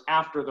 hours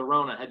after the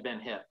Rohna had been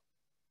hit.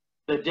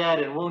 The dead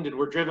and wounded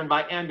were driven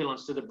by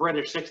ambulance to the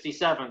British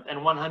 67th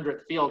and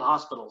 100th Field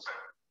Hospitals.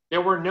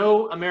 There were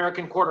no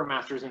American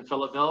quartermasters in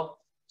Philippeville,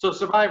 so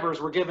survivors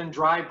were given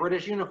dry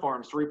British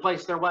uniforms to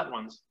replace their wet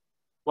ones,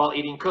 while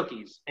eating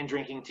cookies and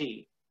drinking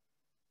tea.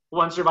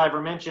 One survivor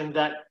mentioned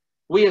that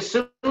we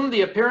assumed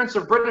the appearance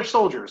of British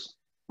soldiers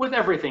with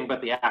everything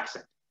but the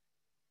accent.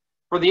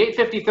 For the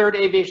 853rd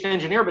Aviation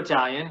Engineer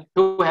Battalion,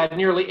 who had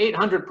nearly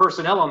 800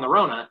 personnel on the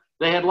Rohna,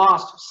 they had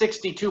lost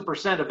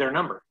 62% of their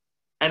number,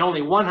 and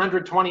only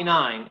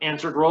 129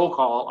 answered roll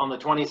call on the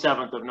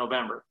 27th of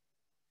November.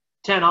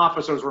 10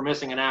 officers were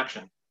missing in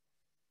action.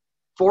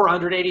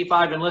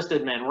 485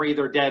 enlisted men were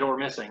either dead or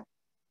missing.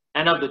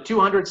 And of the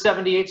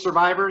 278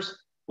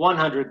 survivors,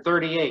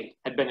 138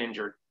 had been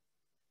injured.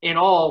 In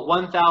all,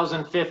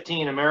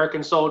 1,015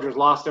 American soldiers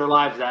lost their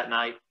lives that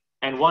night,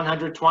 and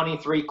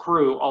 123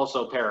 crew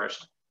also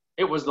perished.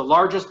 It was the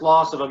largest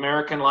loss of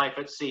American life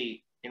at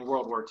sea in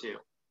World War II.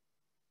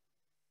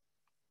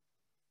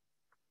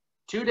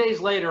 2 days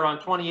later, on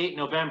 28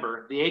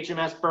 November, the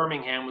HMS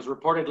Birmingham was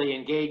reportedly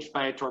engaged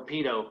by a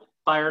torpedo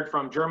fired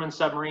from German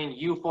submarine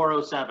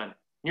U-407,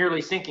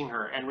 nearly sinking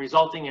her and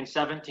resulting in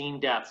 17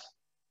 deaths.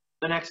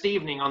 The next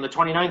evening, on the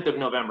 29th of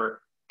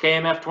November,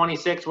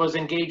 KMF-26 was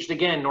engaged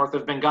again north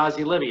of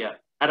Benghazi, Libya,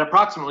 at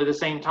approximately the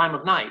same time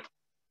of night.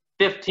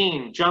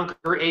 15 Junker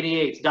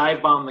 88s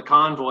dive-bombed the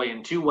convoy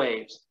in 2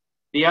 waves.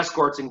 The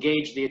escorts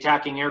engaged the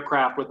attacking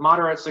aircraft with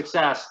moderate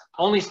success,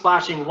 only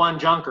splashing 1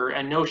 Junker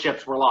and no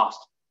ships were lost.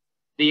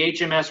 The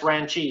HMS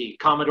Ranchi,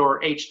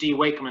 Commodore H.D.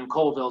 Wakeman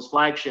Colville's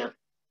flagship,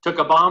 took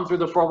a bomb through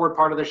the forward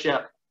part of the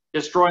ship,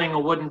 destroying a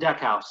wooden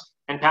deckhouse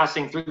and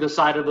passing through the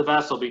side of the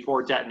vessel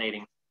before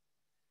detonating.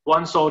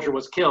 1 soldier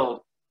was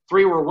killed,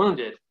 3 were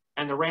wounded,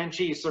 and the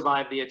Ranchi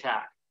survived the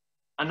attack.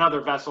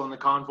 Another vessel in the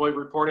convoy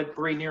reported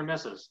 3 near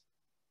misses.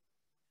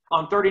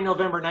 On 30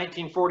 November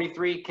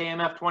 1943,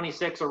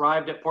 KMF-26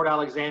 arrived at Port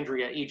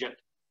Alexandria, Egypt,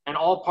 and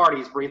all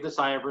parties breathed a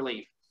sigh of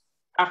relief.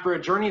 After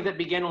a journey that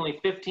began only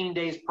 15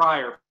 days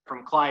prior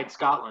from Clyde,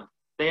 Scotland,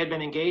 they had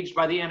been engaged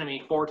by the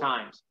enemy 4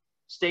 times,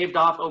 staved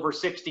off over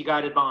 60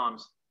 guided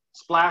bombs,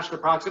 splashed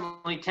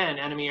approximately 10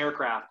 enemy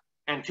aircraft,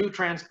 and 2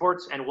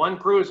 transports and 1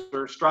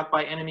 cruiser struck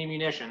by enemy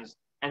munitions,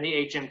 and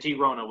the HMT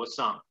Rohna was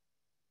sunk.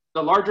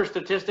 The larger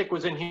statistic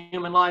was in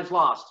human lives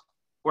lost,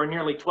 where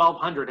nearly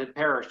 1,200 had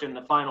perished in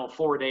the final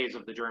 4 days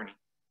of the journey.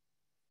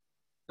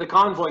 The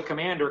convoy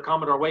commander,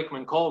 Commodore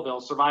Wakeman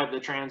Colville, survived the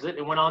transit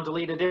and went on to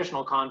lead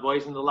additional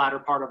convoys in the latter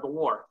part of the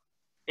war.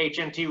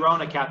 HMT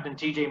Rohna Captain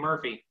T.J.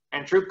 Murphy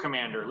and Troop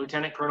Commander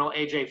Lieutenant Colonel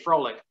A.J.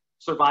 Froelich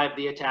survived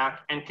the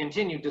attack and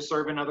continued to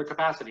serve in other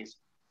capacities.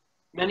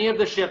 Many of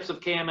the ships of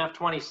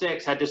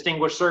KMF-26 had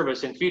distinguished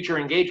service in future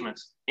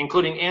engagements,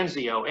 including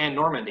Anzio and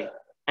Normandy,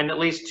 and at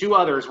least 2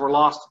 others were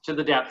lost to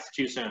the depths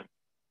too soon.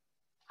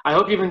 I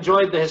hope you've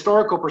enjoyed the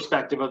historical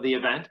perspective of the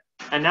event,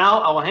 and now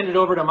I will hand it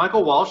over to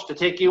Michael Walsh to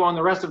take you on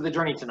the rest of the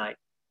journey tonight.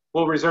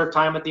 We'll reserve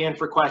time at the end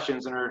for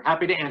questions and are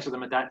happy to answer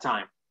them at that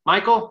time.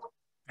 Michael,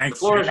 Thanks,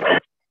 the floor is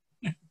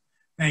yours.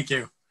 Thank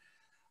you.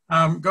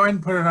 Go ahead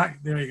and put it on.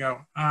 There you go.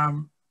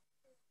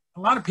 a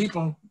lot of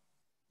people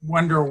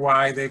wonder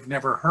why they've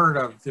never heard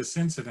of this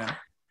incident.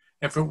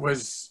 If it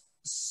was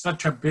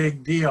such a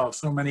big deal,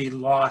 so many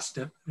lost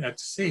at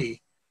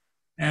sea.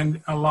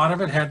 And a lot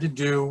of it had to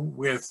do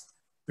with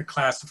the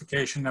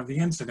classification of the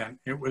incident.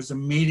 It was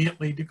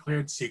immediately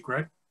declared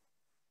secret.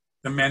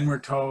 The men were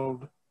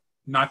told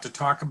not to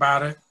talk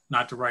about it,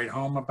 not to write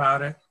home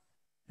about it,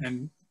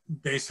 and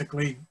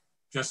basically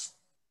just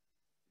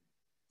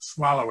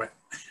swallow it.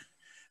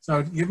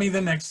 So give me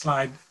the next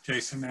slide,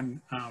 Jason.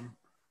 And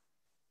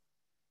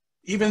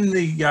even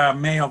the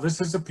mail,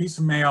 this is a piece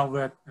of mail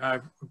that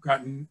I've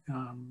gotten,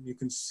 you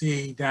can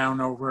see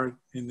down over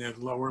in the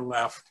lower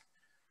left,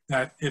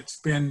 that it's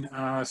been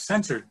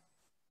censored.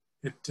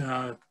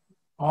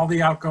 All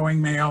the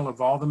outgoing mail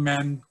of all the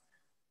men,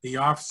 the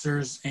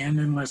officers and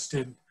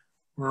enlisted,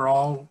 were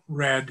all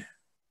read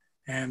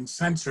and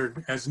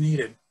censored as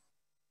needed.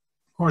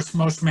 Of course,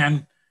 most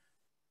men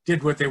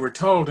did what they were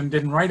told and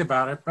didn't write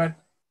about it, but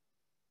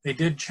they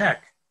did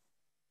check.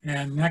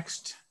 And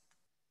next.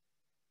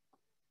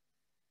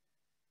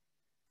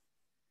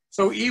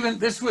 So even,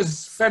 this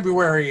was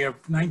February of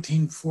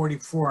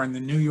 1944 in the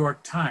New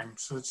York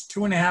Times. So it's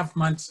 2.5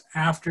 months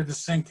after the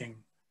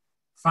sinking.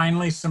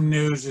 Finally, some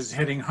news is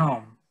hitting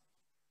home.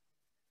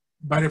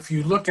 But if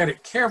you look at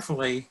it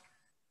carefully,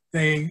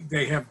 they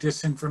have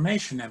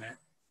disinformation in it.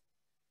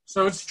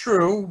 So it's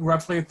true,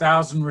 roughly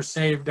 1,000 were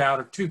saved out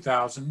of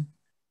 2,000.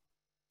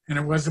 And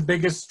it was the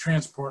biggest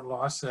transport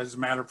loss. As a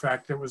matter of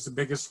fact, it was the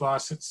biggest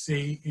loss at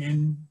sea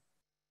in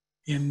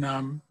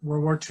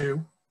World War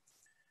II.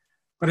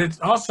 But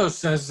it also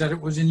says that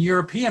it was in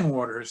European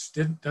waters.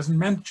 Doesn't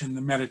mention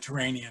the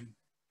Mediterranean.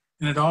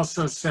 And it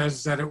also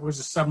says that it was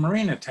a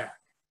submarine attack.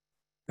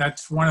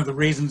 That's one of the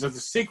reasons of the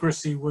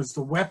secrecy, was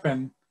the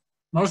weapon.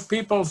 Most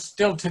people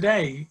still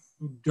today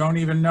don't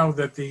even know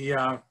that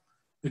the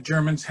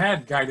Germans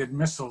had guided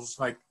missiles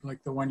like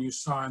the one you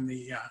saw in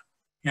the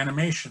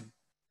animation,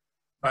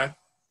 but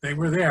they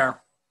were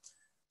there.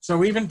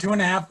 So even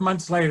 2.5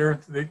 months later,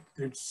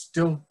 there's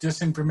still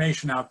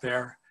disinformation out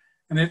there,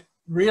 and it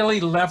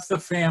really left the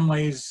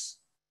families.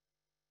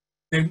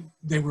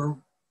 They were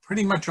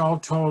pretty much all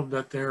told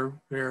that their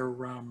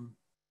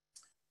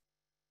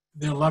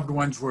loved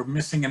ones were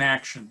missing in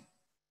action.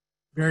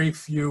 Very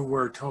few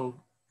were told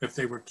if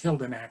they were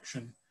killed in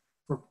action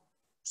for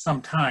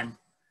some time.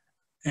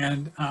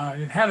 And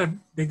it had a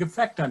big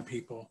effect on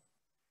people.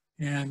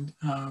 And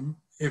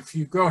if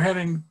you go ahead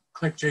and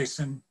click,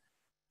 Jason,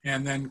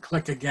 and then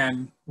click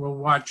again, we'll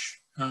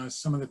watch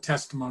some of the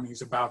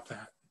testimonies about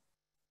that.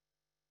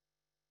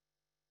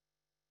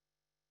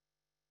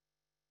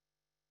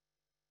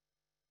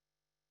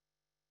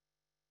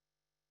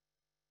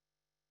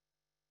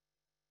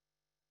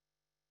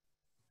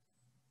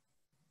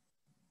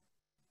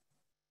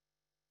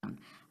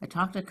 I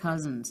talked to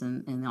cousins,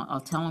 and I'll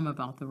tell them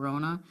about the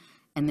Rona,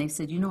 and they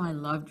said, you know, I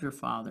loved your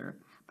father,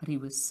 but he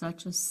was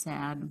such a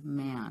sad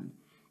man,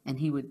 and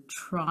he would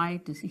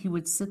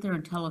sit there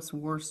and tell us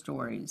war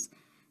stories,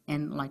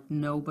 and like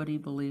nobody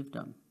believed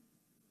him.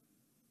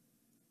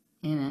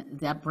 And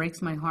that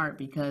breaks my heart,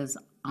 because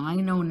I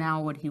know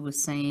now what he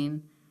was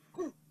saying.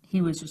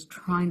 He was just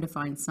trying to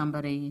find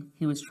somebody.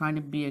 He was trying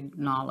to be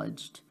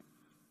acknowledged,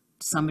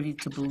 somebody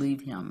to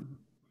believe him.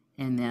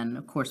 And then,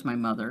 of course, my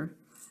mother.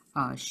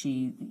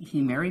 He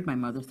married my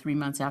mother 3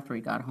 months after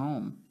he got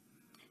home.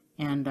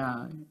 And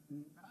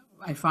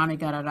I finally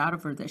got it out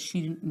of her that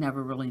she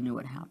never really knew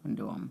what happened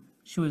to him.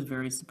 She was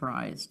very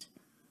surprised.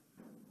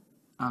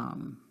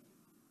 And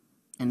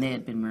they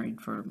had been married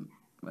for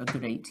a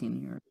good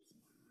 18 years.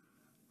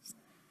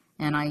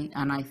 And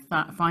I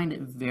find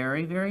it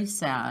very, very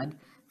sad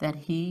that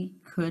he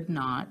could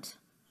not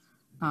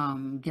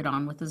get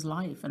on with his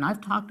life. And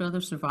I've talked to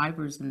other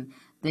survivors, and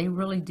they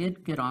really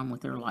did get on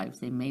with their lives.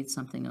 They made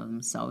something of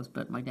themselves,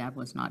 but my dad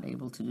was not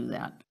able to do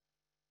that.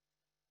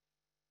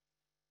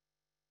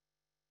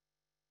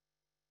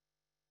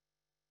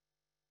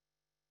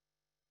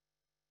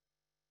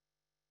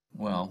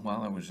 Well,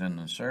 while I was in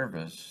the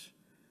service,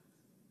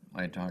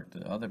 I talked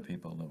to other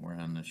people that were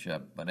on the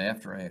ship. But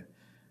after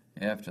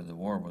the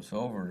war was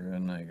over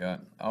and I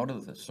got out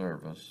of the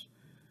service,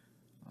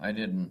 I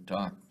didn't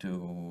talk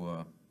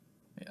to,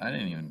 I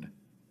didn't even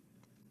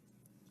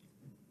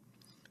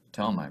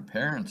tell my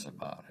parents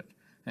about it.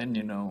 And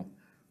you know,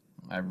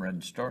 I've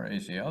read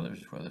stories, the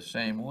others were the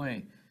same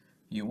way.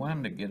 You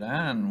wanted to get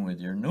on with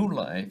your new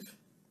life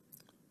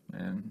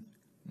and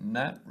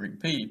not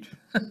repeat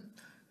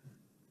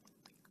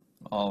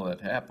all that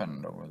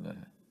happened over the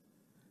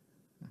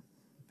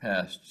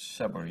past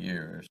several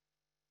years.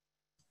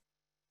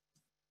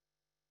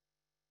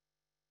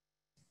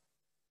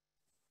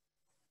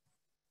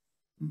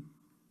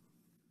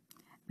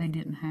 They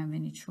didn't have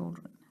any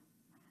children,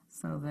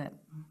 so that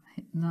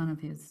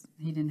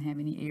he didn't have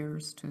any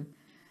heirs to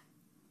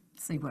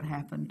see what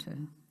happened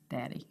to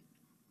Daddy.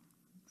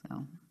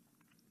 So,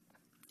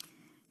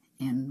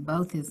 and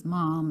both his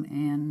mom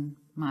and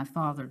my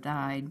father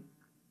died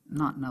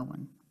not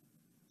knowing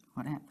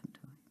what happened to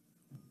him.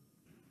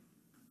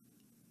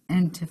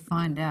 And to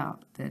find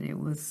out that it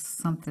was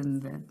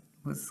something that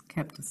was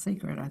kept a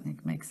secret, I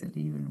think makes it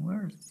even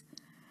worse,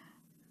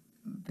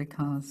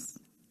 because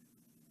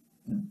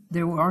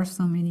there are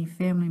so many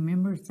family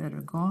members that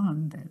are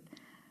gone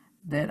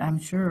that I'm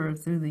sure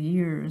through the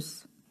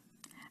years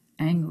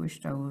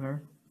anguished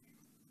over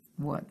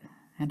what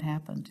had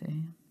happened to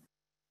him.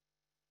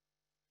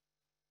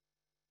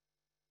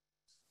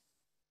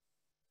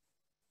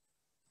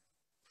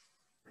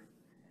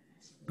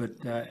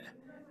 But,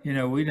 you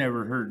know, we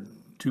never heard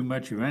too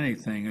much of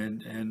anything,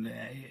 and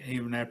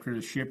even after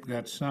the ship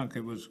got sunk,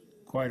 it was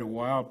quite a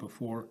while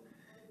before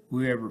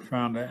we ever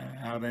found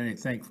out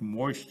anything from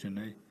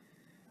Washington.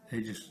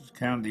 They just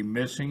counted him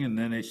missing, and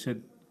then they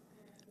said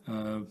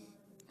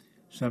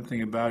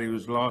something about he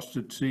was lost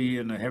at sea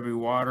in the heavy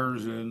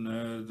waters, and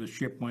the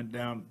ship went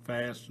down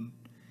fast, and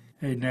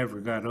they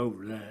never got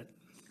over that.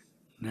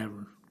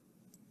 Never.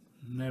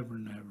 Never,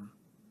 never.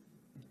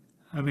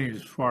 I mean,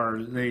 as far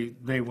as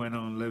they went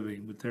on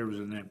living, but there was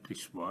an empty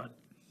spot.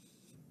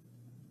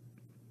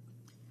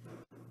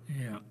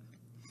 Yeah.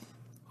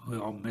 We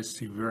all missed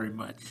him very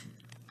much.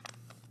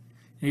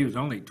 He was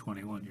only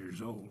 21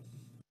 years old.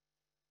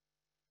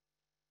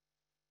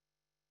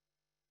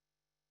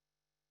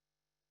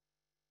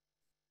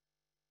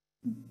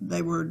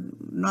 They were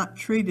not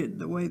treated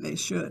the way they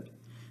should.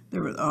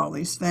 There were all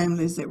these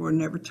families that were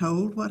never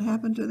told what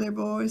happened to their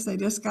boys. They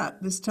just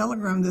got this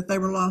telegram that they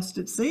were lost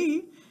at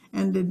sea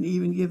and didn't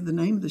even give the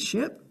name of the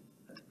ship.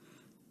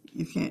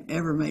 You can't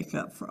ever make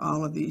up for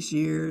all of these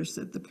years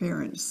that the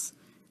parents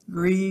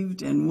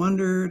grieved and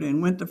wondered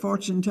and went to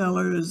fortune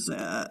tellers,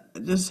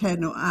 just had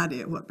no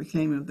idea what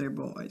became of their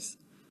boys.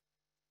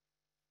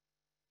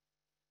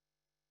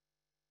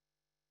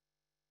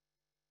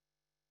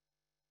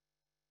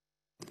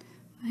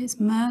 His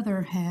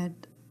mother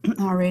had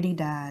already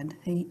died.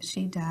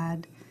 She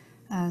died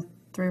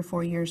 3 or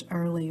 4 years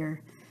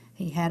earlier.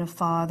 He had a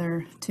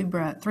father,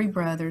 three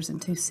brothers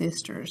and 2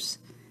 sisters,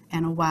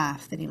 and a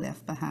wife that he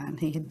left behind.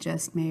 He had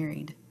just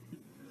married.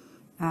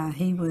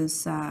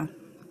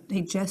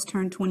 He just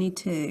turned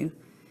 22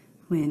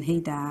 when he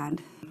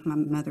died. My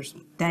mother's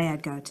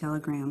dad got a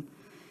telegram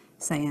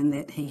saying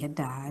that he had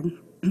died,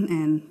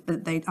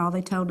 but all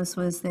they told us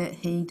was that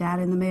he died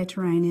in the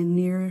Mediterranean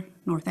near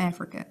North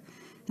Africa,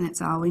 and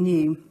that's all we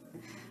knew.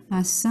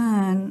 My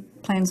son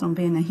plans on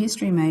being a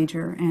history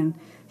major, and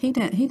he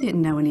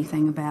didn't know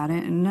anything about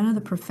it, and none of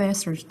the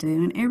professors do,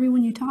 and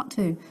everyone you talk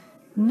to,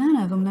 none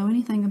of them know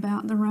anything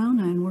about the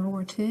Rona in World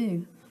War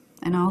II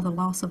and all the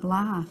loss of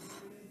life.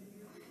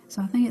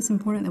 So I think it's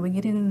important that we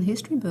get it in the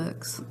history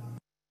books.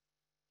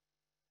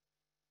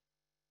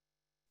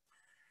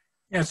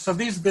 Yeah, so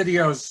these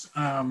videos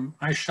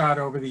I shot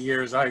over the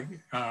years. I,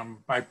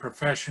 by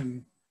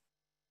profession,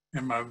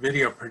 am a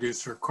video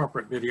producer,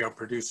 corporate video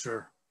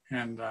producer,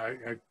 and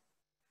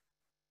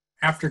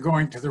after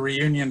going to the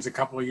reunions a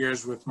couple of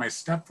years with my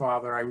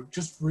stepfather, I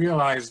just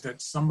realized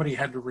that somebody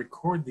had to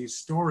record these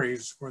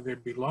stories or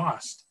they'd be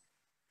lost.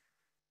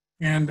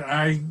 And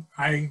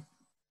I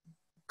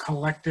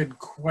collected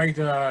quite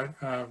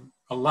a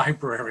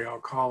library, I'll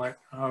call it,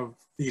 of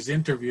these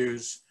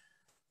interviews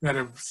that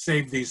have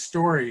saved these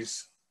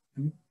stories.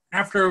 And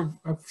after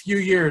a few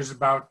years,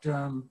 about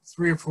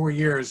 3 or 4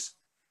 years,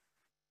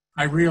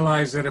 I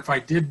realized that if I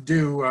did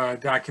do a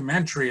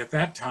documentary at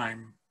that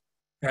time,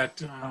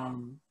 that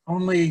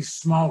only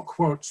small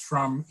quotes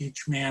from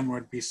each man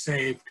would be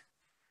saved,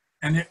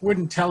 and it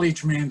wouldn't tell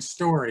each man's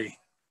story.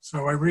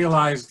 So I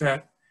realized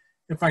that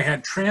if I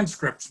had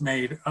transcripts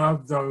made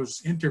of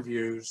those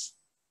interviews,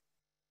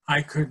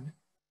 I could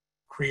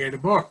create a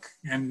book,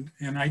 and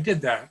I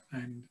did that.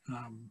 And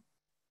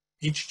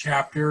each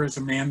chapter is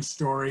a man's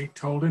story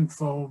told in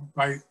full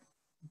by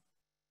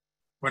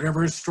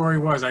whatever his story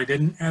was. I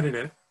didn't edit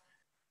it.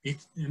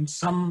 And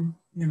some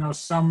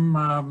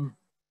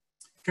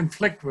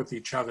conflict with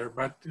each other,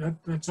 but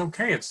it's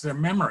okay. It's their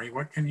memory.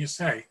 What can you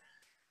say?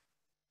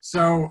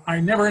 So I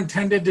never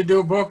intended to do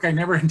a book. I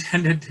never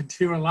intended to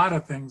do a lot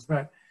of things,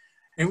 but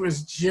it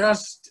was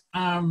just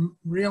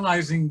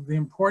realizing the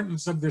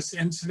importance of this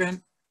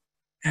incident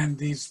and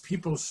these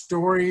people's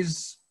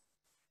stories.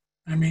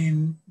 I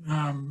mean,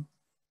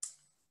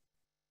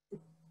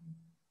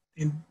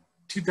 in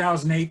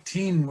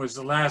 2018 was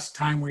the last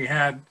time we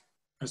had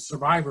a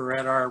survivor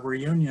at our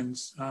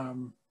reunions,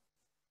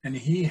 and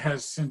he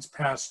has since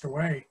passed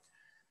away.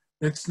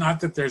 It's not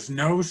that there's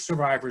no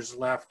survivors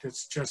left,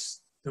 it's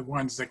just the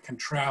ones that can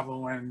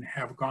travel and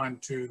have gone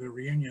to the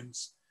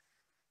reunions.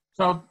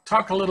 So I'll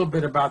talk a little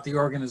bit about the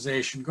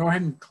organization. Go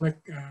ahead and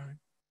click,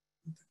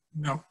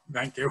 no,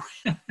 thank you.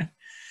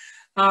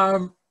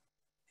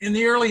 In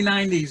the early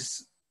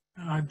 90s,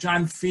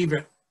 John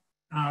Fevet,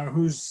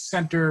 who's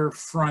center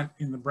front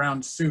in the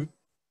brown suit,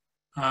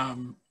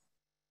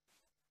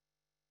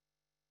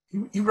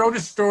 he wrote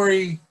a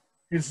story.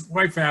 His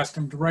wife asked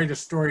him to write a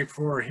story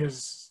for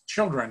his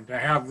children, to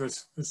have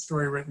this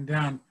story written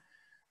down.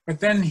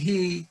 But then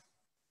he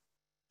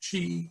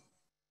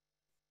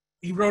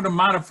wrote a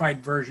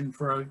modified version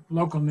for a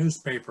local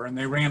newspaper, and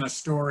they ran a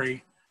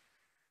story,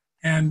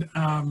 and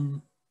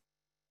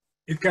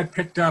it got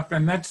picked up,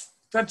 and that's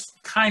that's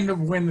kind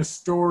of when the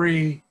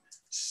story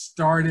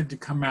started to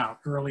come out,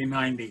 early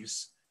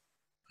 90s.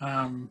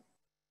 And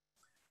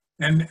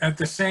at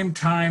the same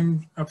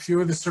time, a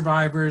few of the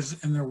survivors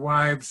and their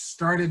wives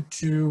started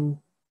to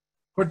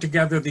put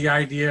together the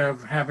idea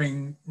of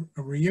having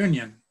a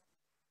reunion.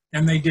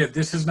 And they did.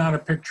 This is not a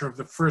picture of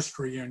the first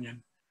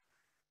reunion.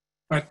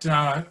 But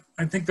I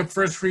think the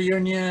first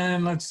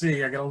reunion, let's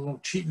see, I got a little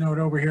cheat note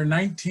over here,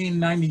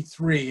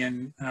 1993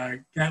 in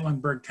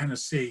Gatlinburg,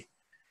 Tennessee,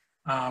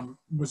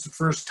 was the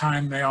first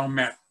time they all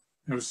met.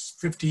 It was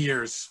 50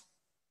 years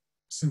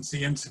since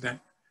the incident.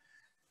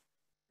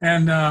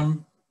 And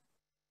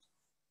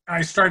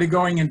I started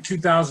going in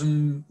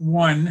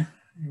 2001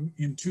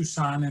 in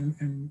Tucson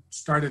and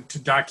started to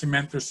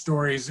document their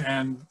stories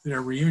and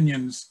their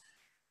reunions.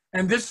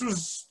 And this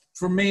was,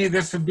 for me,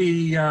 this would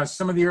be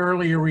some of the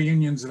earlier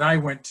reunions that I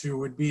went to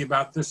would be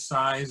about this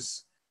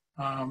size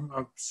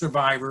of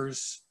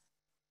survivors.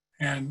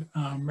 And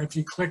if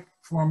you click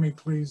for me,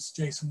 please,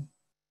 Jason.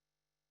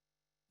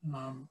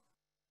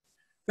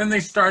 Then they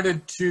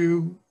started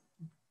to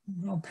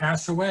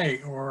pass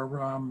away,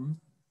 or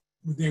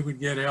they would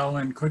get ill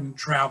and couldn't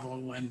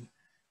travel, and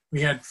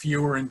we had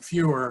fewer and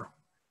fewer.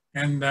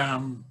 And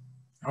I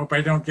hope I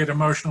don't get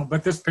emotional,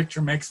 but this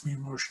picture makes me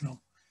emotional.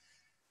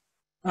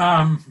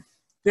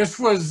 This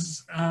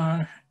was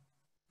a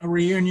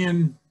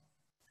reunion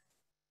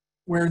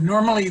where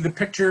normally the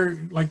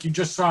picture, like you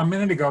just saw a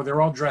minute ago, they're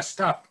all dressed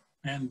up.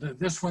 And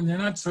this one, they're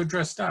not so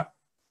dressed up.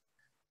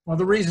 Well,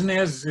 the reason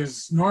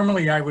is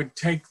normally I would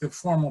take the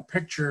formal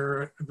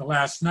picture the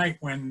last night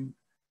when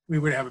we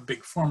would have a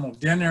big formal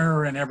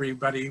dinner and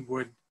everybody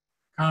would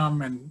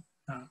come and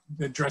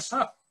they'd dress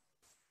up.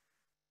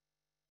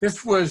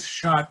 This was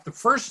shot the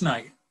first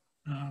night.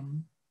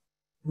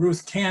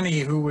 Ruth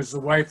Canny, who was the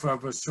wife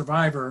of a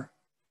survivor,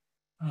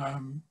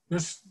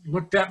 just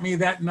looked at me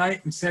that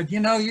night and said,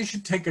 you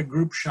should take a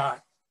group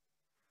shot.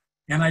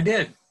 And I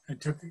did. I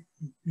took,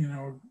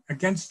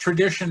 against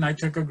tradition, I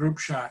took a group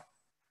shot.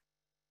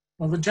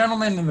 Well, the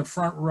gentleman in the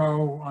front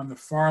row on the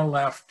far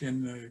left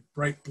in the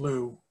bright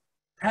blue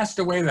passed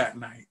away that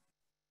night.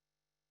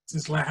 It's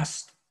his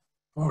last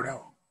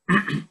photo.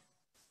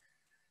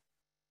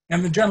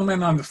 And the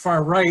gentleman on the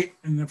far right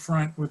in the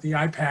front with the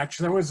eye patch,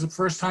 that was the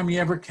first time he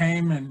ever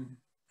came, and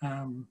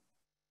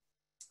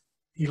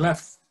he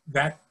left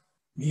that,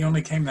 he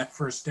only came that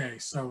first day.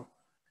 So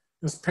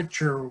this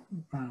picture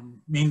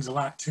means a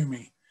lot to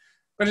me.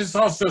 But it's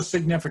also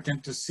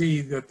significant to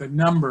see that the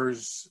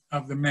numbers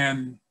of the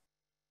men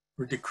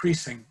were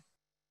decreasing.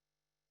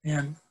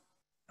 And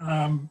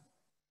part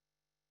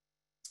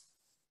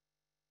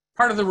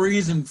of the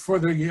reason for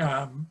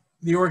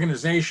the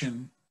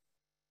organization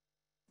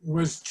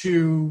was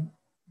to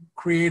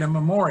create a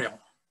memorial.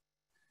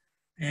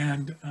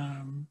 And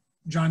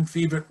John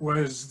Fevitt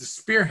was the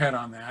spearhead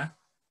on that.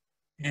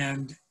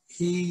 And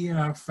he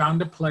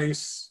found a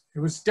place.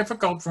 It was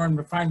difficult for him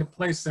to find a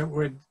place that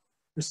would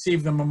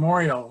receive the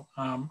memorial.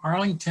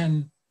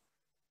 Arlington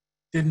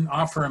didn't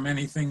offer him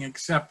anything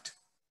except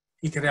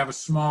he could have a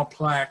small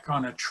plaque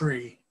on a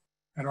tree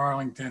at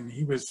Arlington.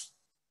 He was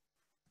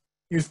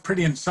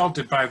pretty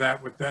insulted by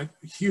that, with that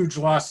huge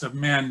loss of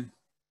men,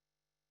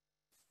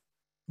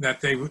 that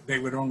they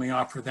would only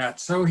offer that.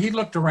 So he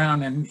looked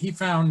around and he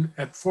found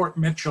at Fort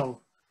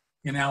Mitchell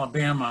in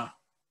Alabama,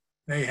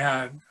 they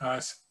had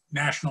a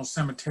national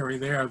cemetery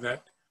there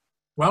that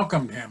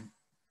welcomed him.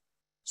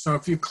 So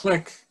if you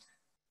click,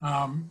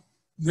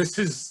 this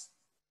is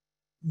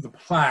the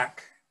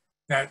plaque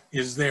that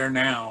is there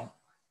now.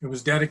 It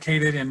was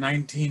dedicated in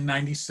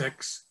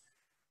 1996,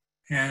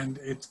 and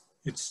it's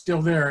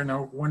still there in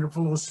a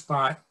wonderful little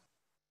spot.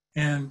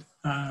 And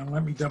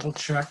let me double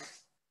check.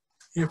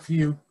 If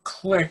you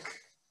click,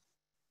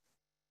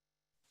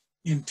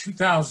 in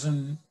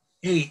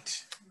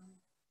 2008,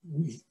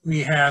 we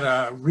had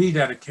a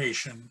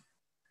rededication,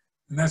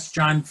 and that's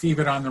John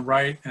Fevitt on the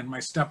right and my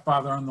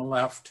stepfather on the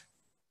left,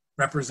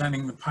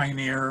 representing the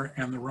Pioneer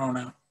and the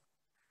Rohna.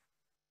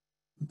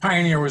 The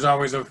Pioneer was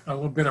always a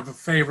little bit of a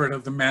favorite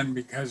of the men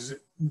because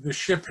the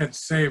ship had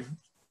saved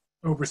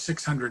over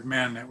 600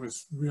 men. It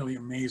was really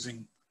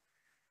amazing.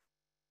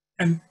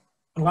 And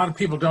a lot of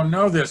people don't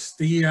know this.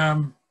 The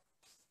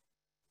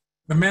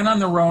men on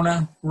the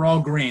Rohna were all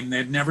green.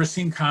 They'd never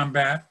seen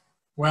combat.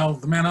 Well,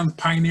 the men on the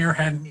Pioneer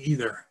hadn't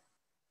either.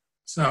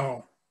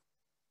 So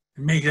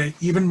it made it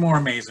even more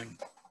amazing.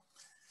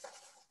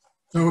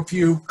 So if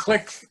you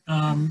click,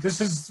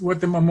 this is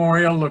what the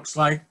memorial looks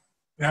like.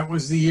 That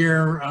was the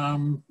year,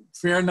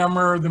 fair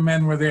number of the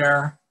men were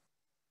there.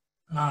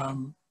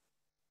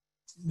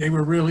 They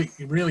were really,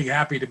 really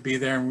happy to be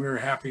there, and we were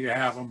happy to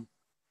have them.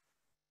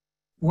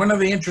 One of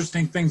the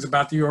interesting things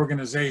about the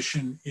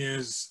organization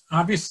is,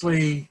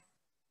 obviously,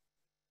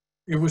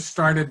 it was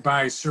started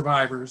by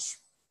survivors.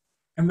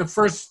 And the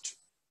first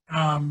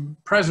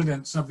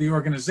presidents of the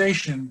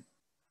organization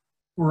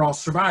were all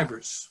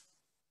survivors.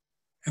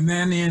 And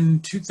then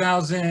in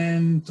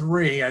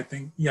 2003, I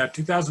think,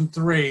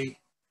 2003,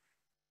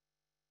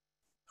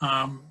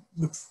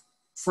 the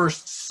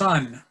first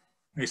son,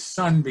 a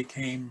son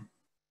became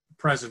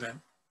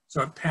president.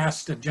 So it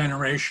passed a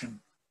generation.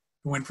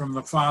 It went from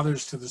the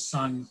fathers to the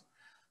sons.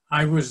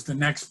 I was the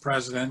next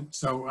president,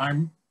 so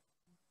I'm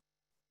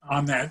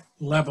on that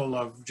level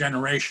of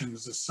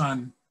generations, the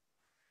son.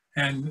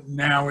 And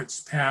now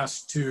it's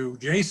passed to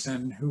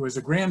Jason, who is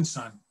a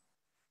grandson.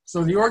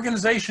 So the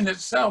organization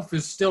itself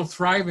is still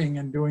thriving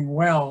and doing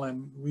well.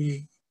 And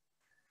we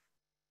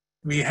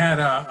had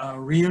a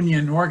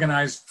reunion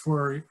organized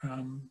for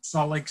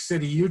Salt Lake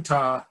City,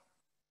 Utah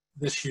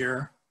this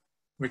year,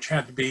 which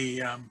had to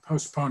be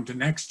postponed to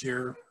next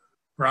year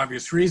for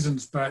obvious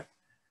reasons. But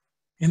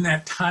in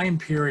that time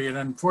period,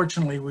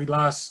 unfortunately, we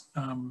lost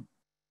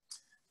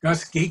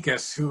Gus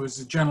Geekus, who was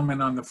a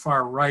gentleman on the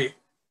far right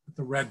with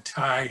the red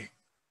tie.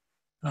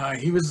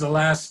 He was the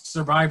last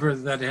survivor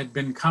that had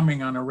been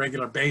coming on a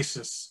regular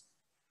basis.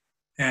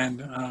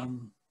 And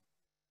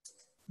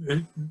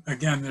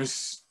again,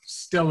 there's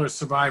still a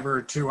survivor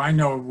or two. I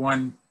know of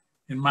one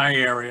in my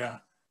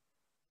area,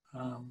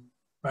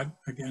 but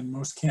again,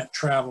 most can't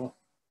travel.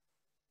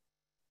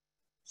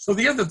 So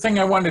the other thing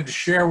I wanted to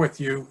share with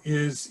you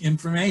is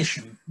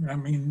information. I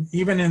mean,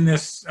 even in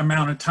this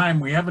amount of time,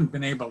 we haven't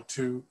been able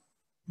to,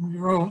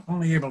 we're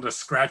only able to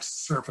scratch the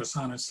surface,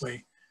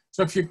 honestly.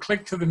 So if you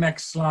click to the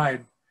next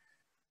slide,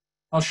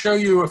 I'll show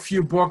you a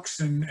few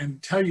books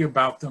and tell you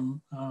about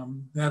them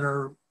that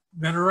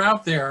are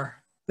out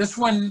there. This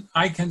one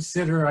I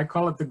consider, I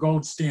call it the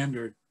gold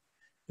standard.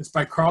 It's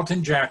by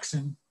Carlton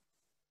Jackson.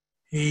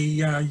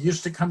 He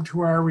used to come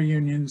to our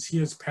reunions. He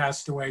has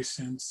passed away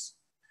since.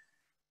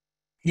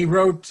 He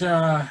wrote,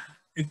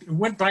 it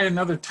went by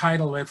another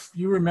title. If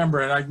you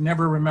remember it, I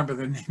never remember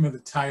the name of the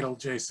title,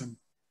 Jason.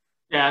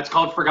 Yeah, it's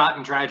called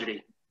Forgotten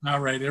Tragedy. All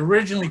right, it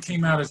originally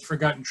came out as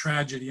Forgotten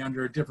Tragedy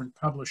under a different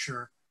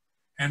publisher.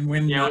 And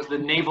when— Yeah, it was the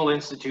Naval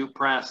Institute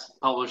Press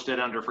published it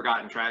under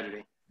Forgotten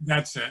Tragedy.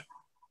 That's it.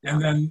 Yeah.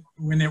 And then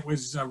when it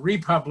was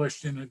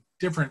republished in a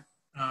different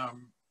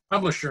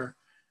publisher,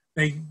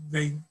 they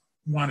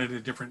wanted a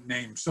different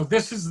name. So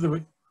this is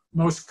the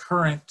most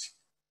current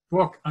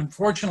book.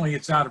 Unfortunately,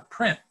 it's out of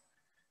print,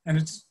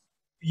 and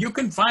you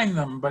can find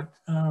them, but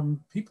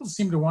people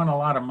seem to want a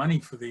lot of money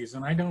for these,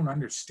 and I don't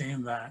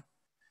understand that.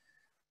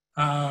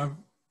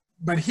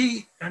 But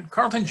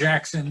Carlton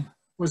Jackson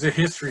was a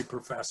history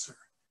professor,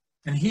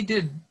 and he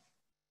did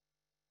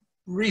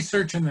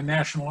research in the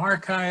National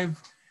Archive.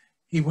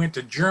 He went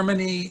to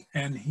Germany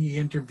and he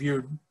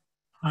interviewed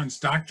Hans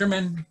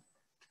Doctermann.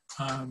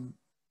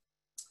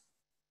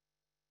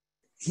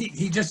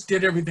 He just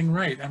did everything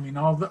right. I mean,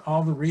 all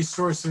the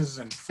resources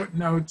and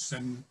footnotes,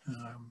 and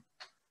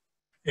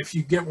if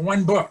you get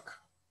one book,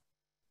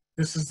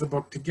 this is the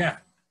book to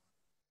get.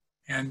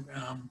 And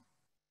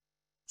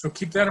so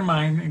keep that in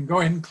mind and go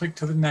ahead and click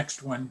to the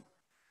next one.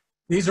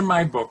 These are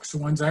my books, the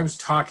ones I was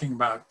talking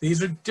about.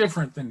 These are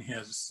different than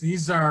his.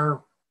 These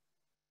are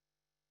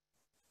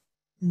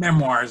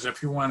memoirs,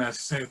 if you want to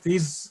say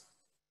it.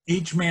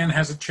 Each man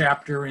has a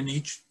chapter in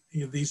each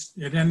of these.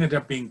 It ended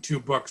up being 2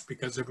 books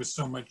because there was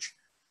so much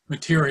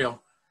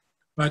material,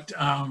 but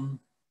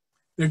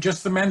they're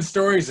just the men's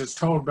stories as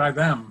told by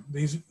them.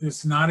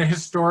 It's not a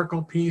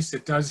historical piece.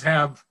 It does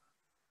have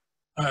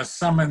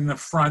some in the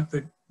front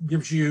that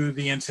gives you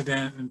the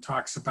incident and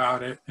talks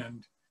about it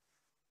and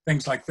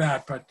things like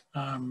that. But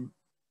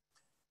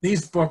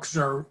these books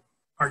are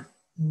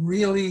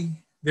really,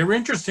 they're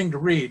interesting to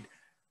read,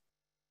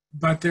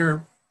 but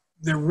they're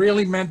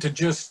really meant to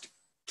just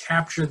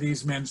capture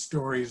these men's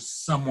stories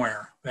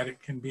somewhere that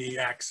it can be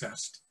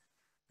accessed.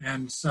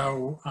 And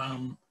so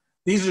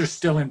these are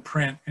still in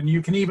print, and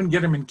you can even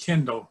get them in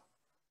Kindle.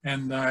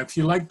 And if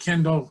you like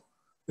Kindle,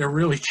 they're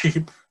really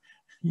cheap.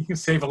 You can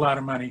save a lot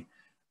of money.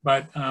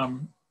 But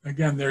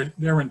again,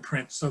 they're in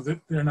print, so that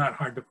they're not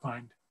hard to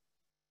find.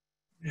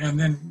 And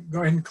then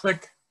go ahead and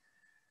click.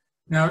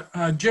 Now,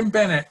 Jim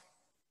Bennett,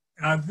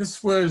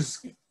 this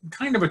was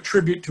kind of a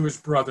tribute to his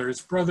brother.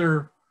 His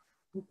brother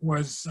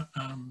was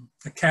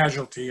a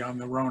casualty on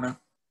the Rona.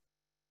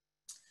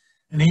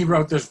 And he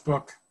wrote this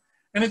book.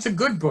 And it's a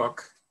good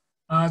book.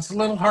 It's a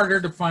little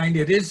harder to find.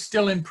 It is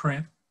still in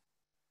print.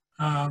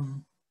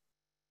 And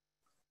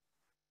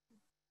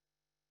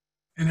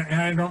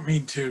I don't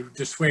mean to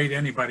dissuade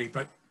anybody,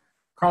 but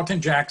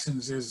Carlton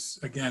Jackson's is,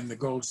 again, the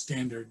gold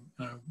standard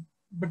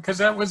because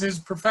that was his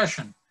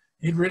profession.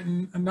 He'd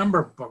written a number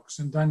of books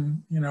and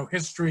done,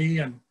 history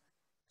and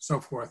so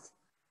forth.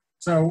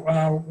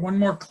 So one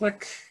more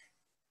click.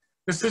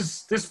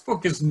 This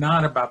book is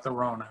not about the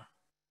Rona.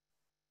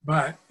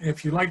 But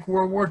if you like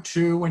World War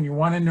II and you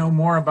want to know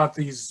more about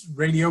these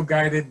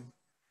radio-guided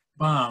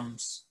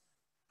bombs,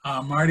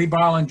 Marty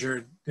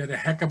Bollinger did a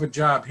heck of a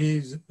job.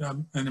 He's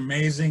an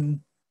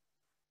amazing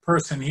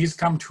person. He's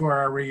come to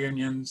our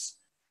reunions.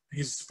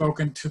 He's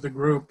spoken to the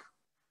group.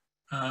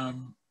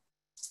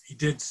 He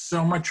did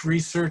so much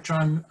research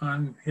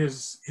on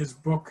his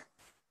book.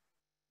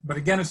 But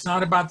again, it's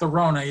not about the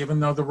Rona, even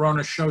though the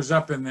Rona shows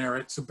up in there.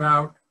 It's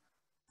about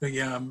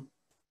the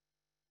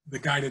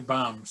guided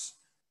bombs.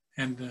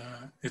 And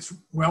it's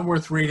well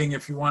worth reading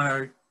if you want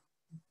to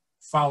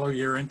follow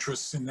your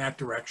interests in that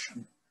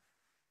direction.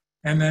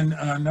 And then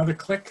another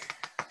click.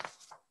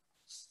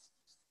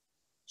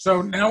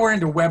 So now we're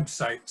into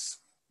websites.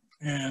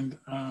 And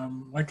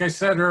like I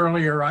said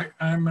earlier,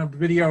 I'm a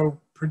video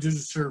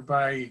producer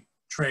by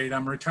trade.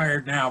 I'm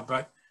retired now,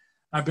 but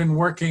I've been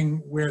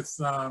working with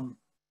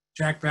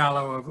Jack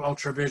Vallow of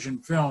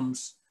Ultravision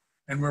Films,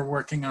 and we're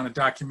working on a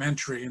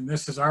documentary. And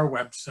this is our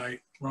website,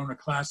 Rohna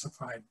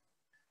Classified.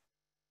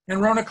 And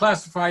Rohna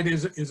Classified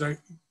is a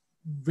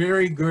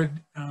very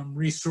good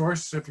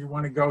resource if you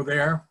want to go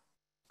there.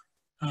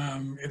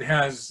 It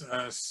has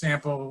a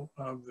sample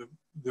of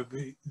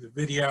the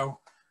video.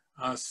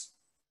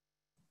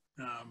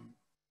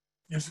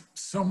 There's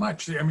so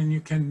much. I mean,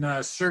 you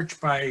can search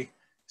by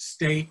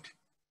state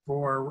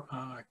for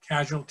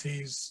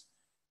casualties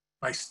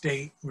by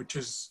state, which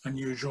is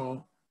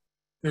unusual.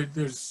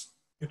 It's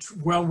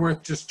well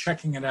worth just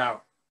checking it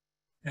out.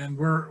 And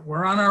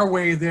we're on our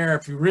way there.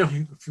 If you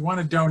want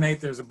to donate,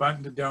 there's a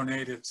button to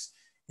donate. It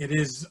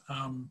is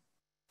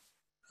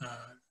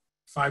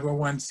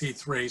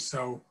 501c3.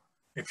 So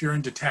if you're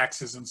into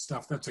taxes and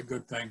stuff, that's a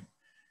good thing.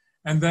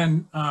 And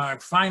then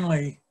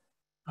finally,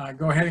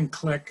 go ahead and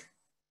click.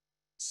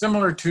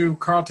 Similar to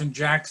Carlton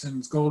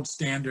Jackson's Gold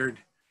Standard,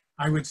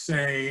 I would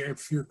say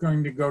if you're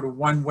going to go to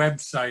one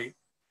website,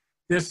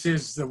 this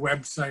is the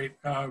website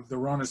of the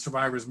Rohna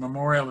Survivors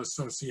Memorial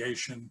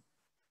Association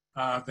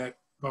that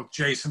both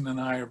Jason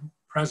and I are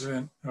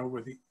president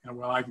over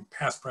well, I'm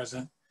past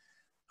president.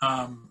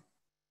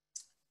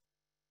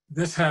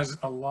 This has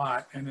a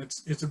lot, and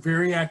it's a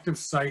very active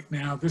site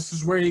now. This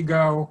is where you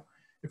go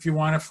if you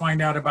want to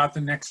find out about the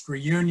next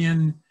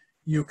reunion.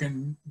 You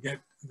can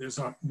there's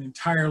an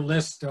entire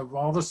list of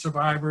all the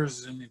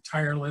survivors, an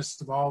entire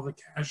list of all the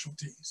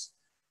casualties.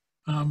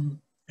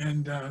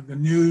 The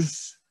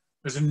news,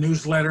 there's a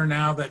newsletter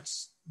now it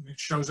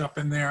shows up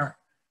in there.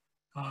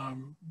 A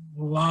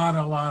lot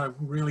of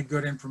really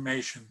good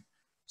information.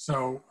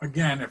 So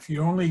again, if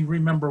you only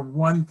remember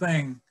one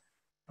thing,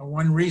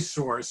 one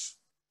resource,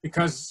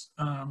 because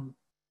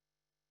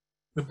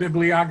the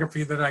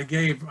bibliography that I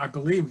gave, I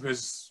believe,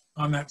 is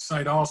on that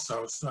site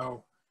also.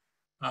 So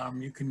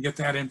you can get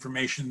that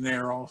information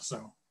there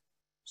also.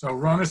 So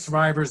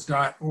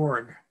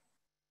RohnaSurvivors.org.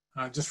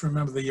 Just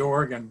remember the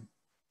org, and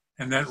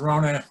that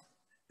Rohna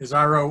is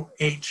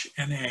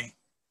R-O-H-N-A.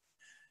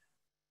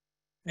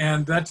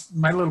 And that's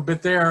my little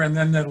bit there. And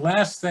then the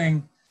last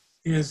thing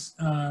is,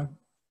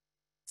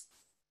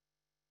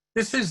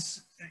 this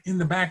is in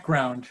the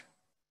background.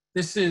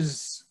 This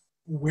is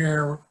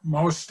where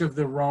most of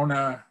the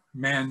Rohna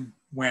men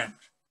went.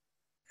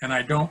 And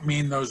I don't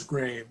mean those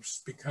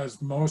graves,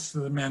 because most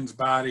of the men's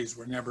bodies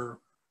were never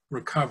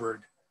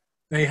recovered.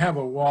 They have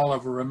a wall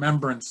of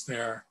remembrance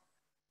there.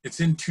 It's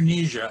in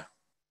Tunisia.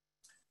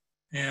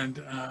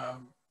 And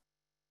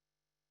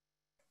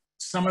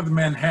some of the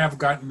men have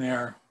gotten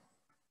there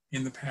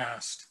in the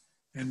past,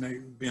 and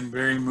they've been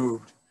very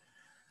moved.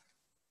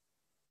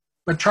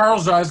 But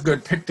Charles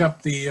Osgood picked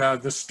up the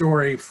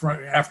story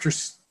after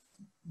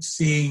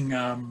seeing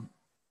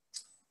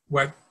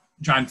what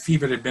John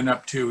Fevet had been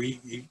up to.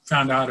 He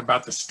found out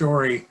about the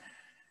story,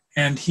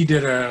 and he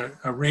did a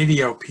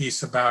radio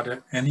piece about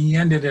it, and he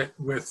ended it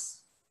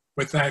with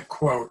that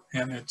quote,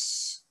 and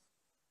it's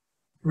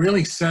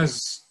really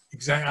says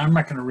exactly, I'm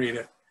not going to read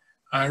it.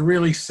 It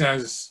really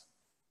says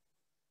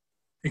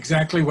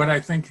exactly what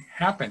I think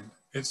happened.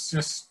 It's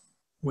just,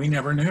 we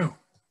never knew.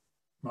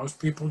 Most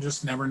people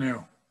just never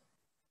knew.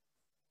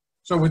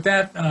 So with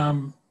that,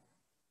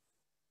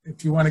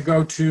 if you want to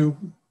go to,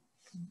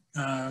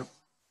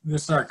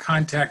 this is our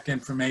contact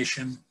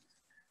information.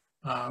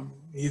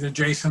 Either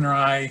Jason or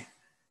I,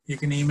 you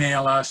can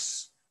email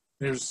us.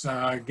 There's,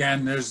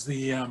 again, there's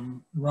the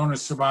Rohna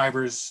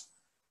Survivors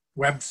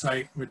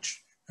website,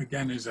 which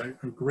again is a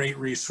great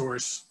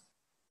resource.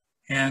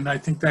 And I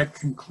think that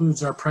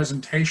concludes our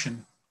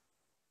presentation.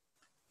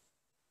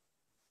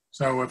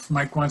 So if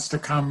Mike wants to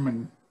come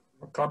and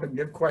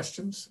give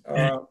questions.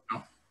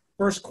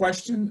 First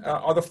question,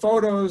 are the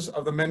photos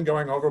of the men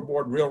going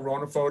overboard real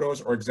Rohna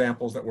photos or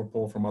examples that were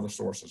pulled from other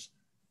sources?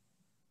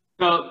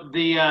 So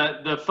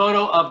the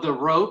photo of the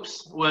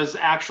ropes was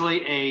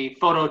actually a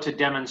photo to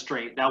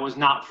demonstrate. That was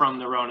not from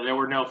the Rohna. There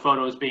were no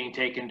photos being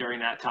taken during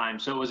that time.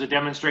 So it was a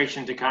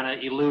demonstration to kind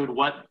of elude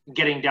what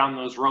getting down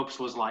those ropes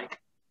was like.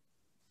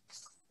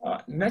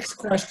 Next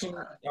question,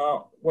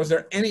 was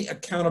there any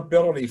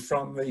accountability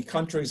from the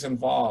countries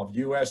involved,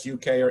 US,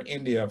 UK, or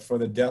India, for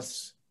the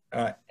deaths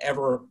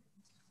ever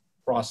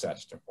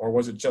processed? Or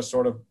was it just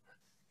sort of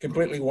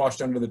completely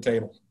washed under the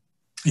table?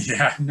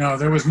 Yeah, no,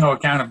 there was no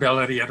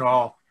accountability at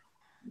all.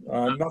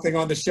 Nothing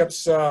on the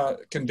ship's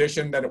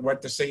condition that it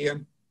went to sea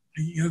in?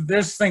 You know,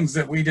 there's things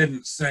that we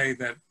didn't say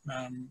that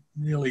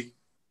really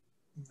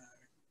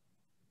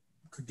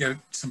could get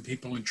some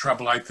people in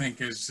trouble, I think,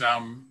 is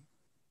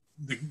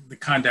the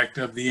conduct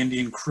of the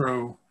Indian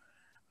crew,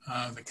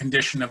 the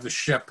condition of the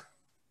ship.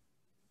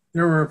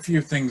 There were a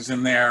few things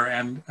in there,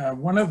 and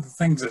one of the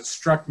things that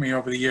struck me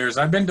over the years,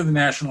 I've been to the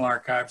National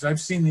Archives, I've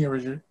seen the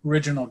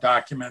original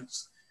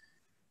documents,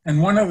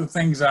 and one of the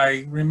things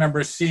I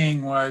remember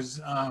seeing was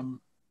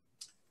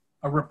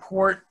a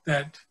report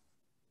that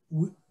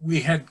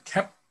we had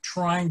kept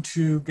trying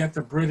to get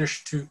the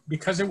British to,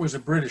 because it was a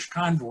British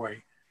convoy,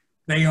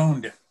 they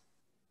owned it.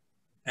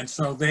 And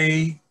so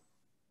they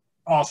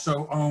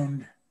also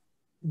owned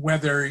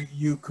whether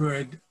you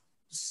could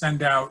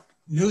send out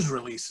news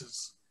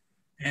releases.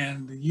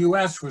 And the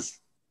US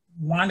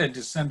wanted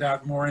to send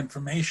out more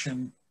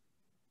information,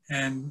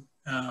 and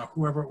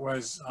whoever it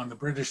was on the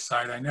British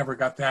side, I never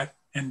got that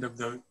end of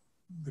the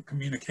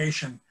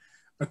communication,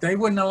 but they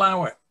wouldn't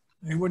allow it.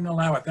 They wouldn't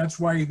allow it. That's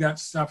why you got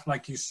stuff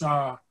like you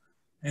saw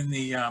in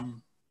the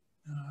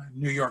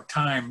New York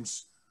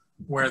Times,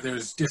 where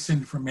there's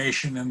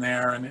disinformation in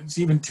there, and it's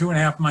even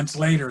 2.5 months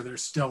later,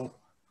 there's still,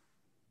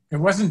 it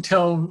wasn't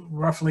until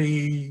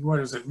roughly, what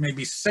is it,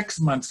 maybe 6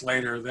 months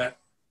later that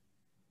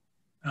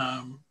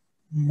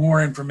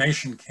more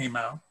information came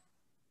out.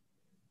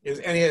 Is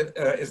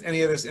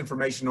any of this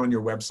information on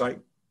your website?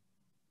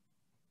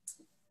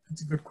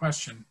 That's a good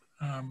question.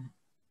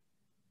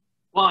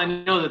 Well, I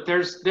know that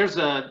there's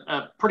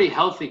a pretty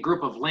healthy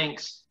group of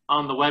links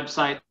on the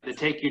website that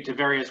take you to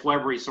various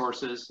web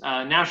resources.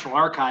 National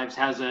Archives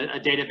has a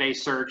database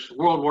search.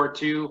 World War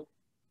II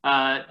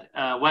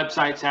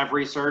websites have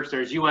research.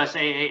 There's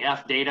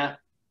USAAF data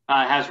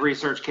has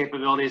research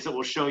capabilities that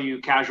will show you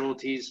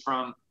casualties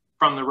from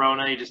the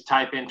Rona. You just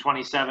type in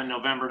 27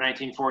 November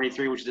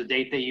 1943, which is the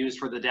date they use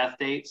for the death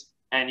dates,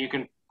 and you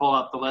can pull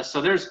up the list.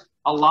 So there's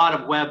a lot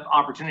of web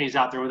opportunities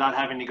out there without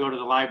having to go to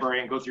the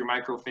library and go through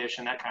microfiche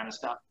and that kind of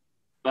stuff.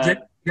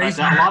 But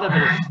Jason, a lot of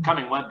it is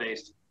coming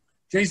web-based.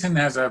 Jason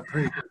has a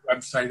pretty good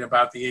website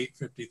about the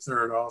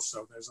 853rd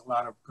also. There's a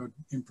lot of good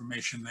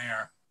information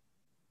there.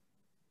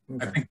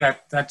 Okay. I think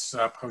that's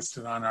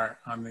posted on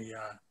the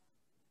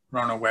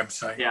Rona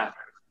website. Yeah.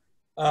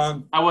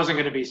 I wasn't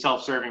going to be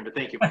self-serving, but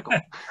thank you, Michael.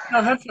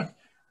 No, that's,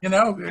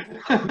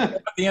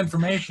 the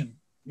information.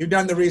 You've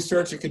done the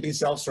research, it could be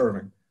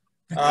self-serving.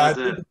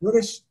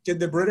 Did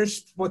the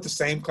British put the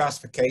same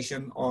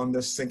classification on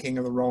the sinking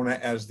of the Rona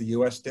as the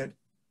US did?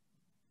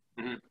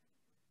 Mm-hmm.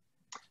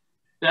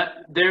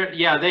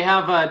 They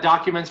have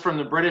documents from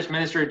the British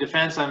Ministry of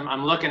Defense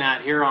I'm looking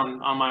at here on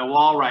my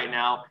wall right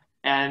now,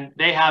 and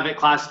they have it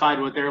classified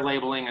with their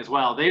labeling as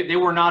well. They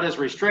were not as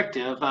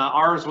restrictive.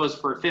 Ours was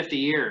for 50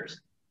 years.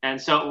 And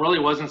so it really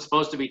wasn't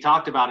supposed to be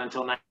talked about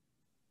until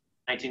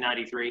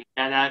 1993.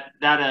 And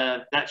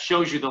that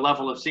shows you the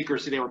level of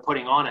secrecy they were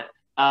putting on it.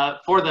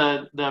 For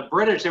the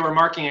British, they were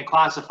marking it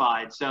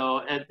classified.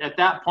 So at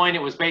that point,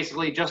 it was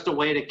basically just a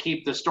way to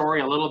keep the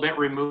story a little bit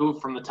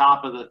removed from the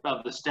top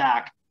of the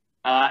stack.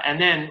 And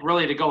then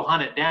really to go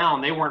hunt it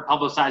down, they weren't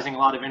publicizing a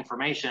lot of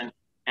information.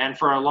 And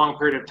for a long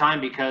period of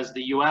time, because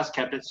the US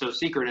kept it so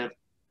secretive,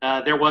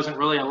 there wasn't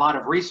really a lot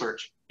of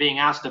research being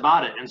asked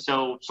about it. And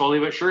so slowly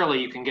but surely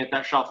you can get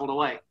that shuffled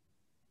away.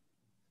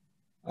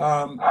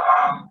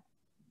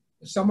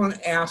 Someone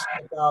asked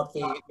about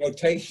the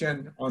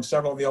notation on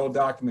several of the old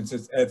documents.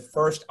 It's at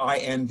first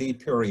IND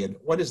period.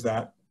 What is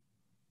that?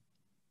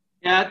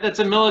 Yeah, that's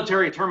a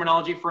military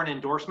terminology for an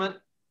endorsement.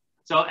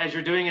 So as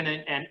you're doing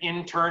an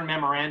intern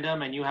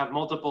memorandum and you have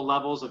multiple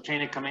levels of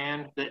chain of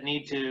command that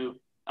need to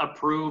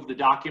approve the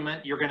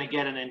document, you're going to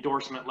get an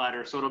endorsement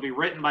letter. So it'll be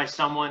written by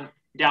someone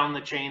down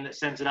the chain that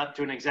sends it up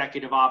to an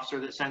executive officer,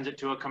 that sends it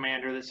to a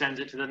commander, that sends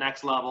it to the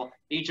next level.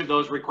 Each of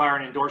those require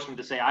an endorsement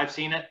to say, I've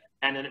seen it,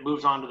 and then it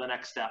moves on to the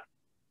next step.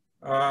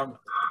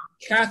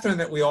 Catherine,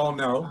 that we all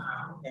know,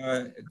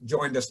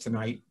 joined us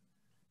tonight,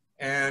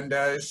 and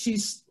she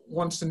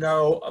wants to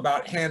know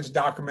about Hans'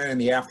 document in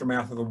the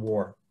aftermath of the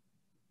war.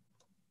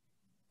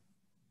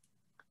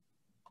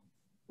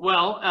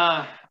 Well,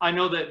 I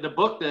know that the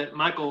book that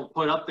Michael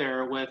put up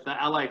there with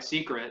the Allied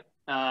Secret,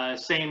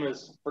 same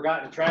as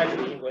Forgotten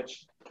Tragedy,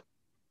 which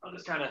I'll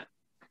just kind of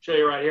show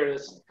you right here,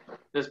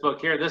 this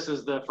book here. This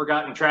is the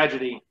Forgotten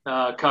Tragedy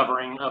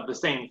covering of the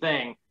same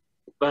thing.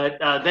 But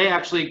they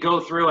actually go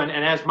through, and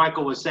as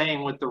Michael was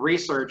saying, with the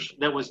research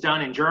that was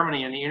done in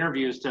Germany and the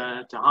interviews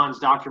to Hans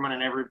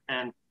Dockerman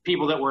and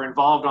people that were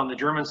involved on the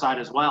German side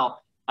as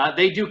well,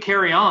 they do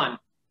carry on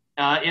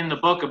in the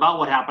book about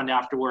what happened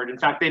afterward. In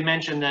fact, they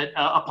mentioned that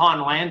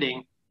upon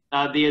landing,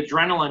 the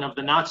adrenaline of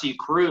the Nazi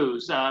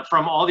crews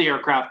from all the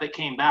aircraft that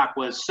came back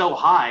was so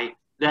high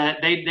that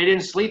they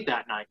didn't sleep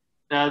that night.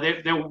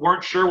 They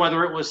weren't sure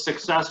whether it was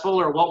successful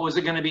or what was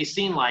it going to be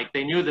seen like.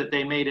 They knew that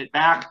they made it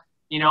back,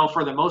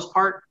 for the most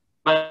part,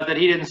 but that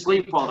he didn't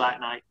sleep well that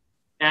night.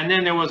 And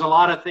then there was a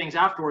lot of things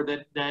afterward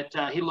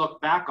that he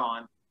looked back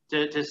on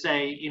to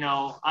say, you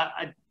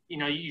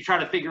try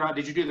to figure out,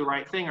 did you do the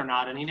right thing or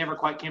not? And he never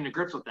quite came to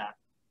grips with that.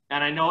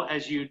 And I know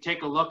as you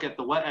take a look at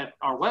at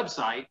our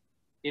website,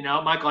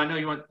 Michael, I know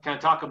you want to kind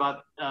of talk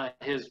about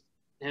his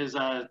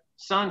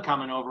son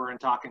coming over and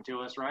talking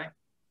to us, right?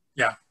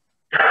 Yeah.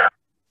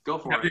 Go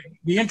for it.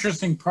 The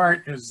interesting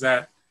part is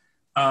that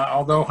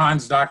although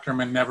Hans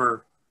Dockerman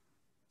never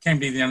came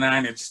to the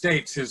United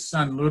States, his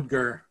son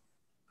Ludger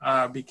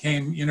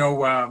became,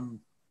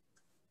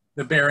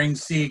 the Bering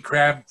Sea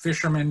crab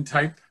fisherman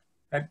type.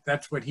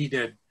 That's what he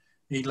did.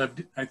 He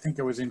lived, I think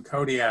it was in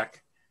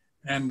Kodiak,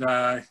 and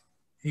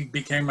he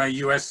became a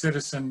U.S.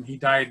 citizen. He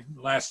died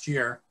last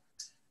year.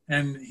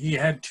 And he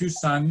had two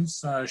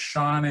sons,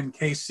 Sean and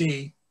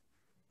KC.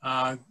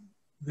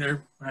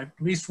 They're, at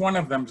least one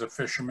of them's a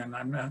fisherman.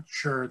 I'm not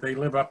sure. They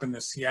live up in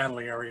the Seattle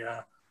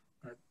area,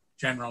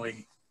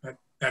 generally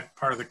that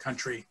part of the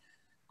country.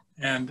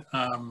 And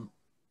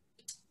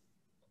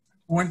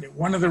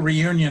one of the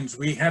reunions,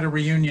 we had a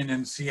reunion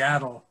in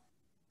Seattle.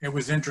 It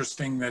was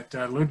interesting that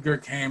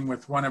Ludger came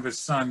with one of his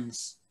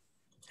sons,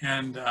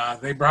 and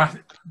they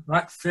brought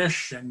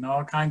fish and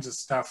all kinds of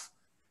stuff.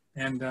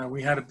 And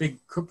we had a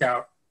big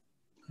cookout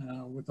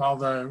with all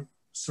the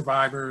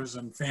survivors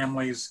and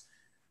families.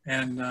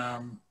 And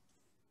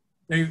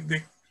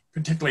they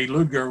particularly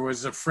Ludger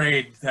was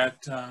afraid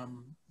that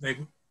they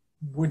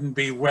wouldn't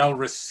be well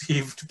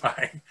received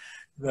by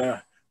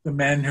the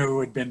men who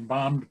had been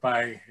bombed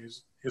by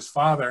his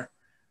father.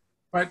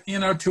 But, you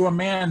know, to a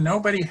man,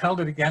 nobody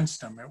held it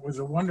against him. It was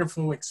a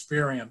wonderful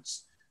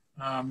experience.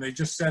 They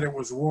just said it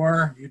was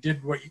war. You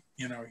did what,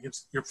 you know,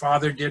 your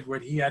father did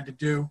what he had to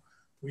do.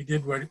 We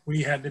did what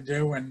we had to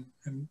do, and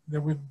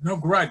there was no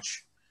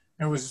grudge.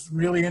 It was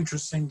really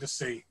interesting to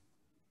see.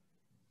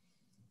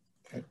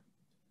 Okay.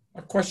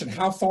 A question,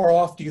 how far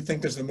off do you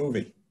think is the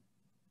movie?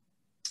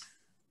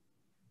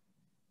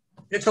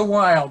 It's a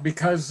while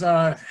because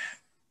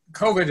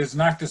COVID has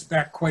knocked us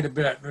back quite a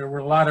bit. There were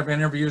a lot of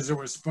interviews that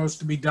were supposed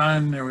to be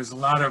done. There was a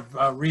lot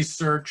of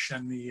research,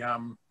 and the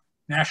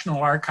National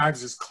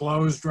Archives is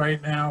closed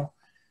right now.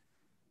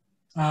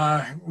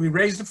 We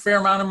raised a fair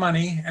amount of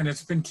money, and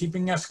it's been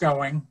keeping us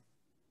going.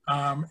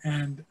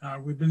 And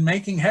we've been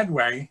making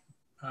headway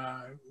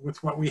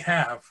with what we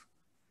have,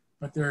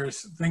 but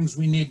there's things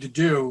we need to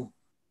do,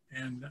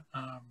 and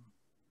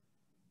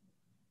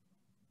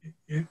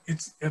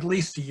it's at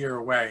least a year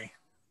away,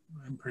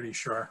 I'm pretty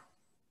sure,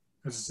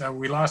 because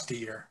we lost a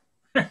year.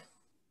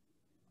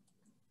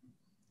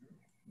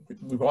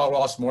 We've all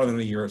lost more than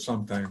a year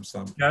sometimes.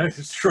 So. Yeah,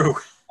 it's true.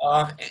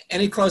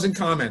 Any closing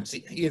comments,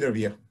 either of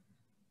you?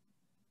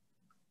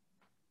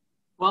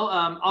 Well,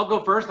 I'll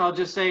go first. I'll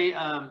just say, you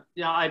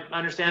know, I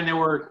understand there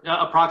were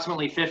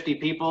approximately 50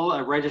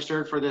 people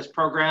registered for this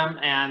program,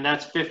 and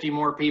that's 50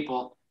 more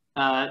people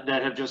that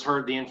have just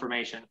heard the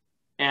information.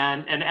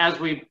 And as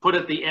we put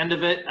at the end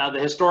of it, the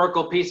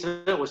historical piece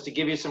of it was to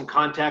give you some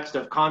context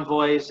of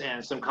convoys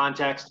and some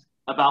context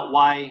about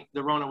why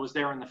the Rona was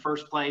there in the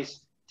first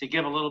place, to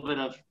give a little bit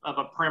of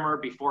a primer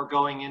before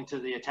going into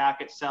the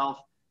attack itself.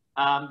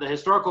 The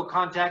historical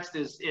context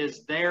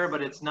is there,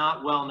 but it's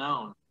not well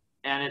known.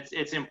 And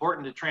it's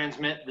important to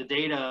transmit the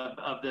data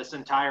of this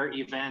entire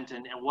event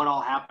and what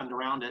all happened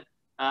around it.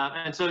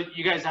 And so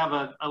you guys have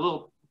a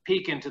little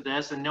peek into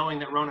this, and knowing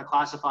that Rona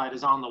Classified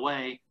is on the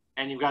way,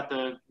 and you've got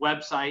the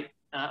website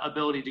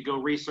ability to go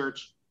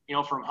research, you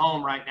know, from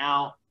home right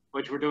now,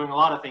 which we're doing a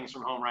lot of things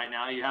from home right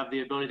now. You have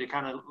the ability to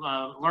kind of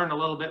learn a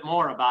little bit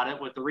more about it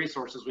with the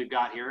resources we've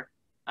got here,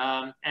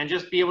 and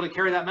just be able to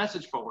carry that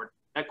message forward.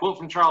 That quote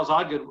from Charles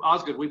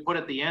Osgood, we put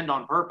at the end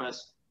on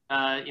purpose,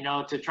 you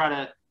know, to try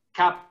to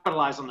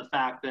capitalize on the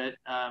fact that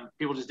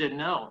people just didn't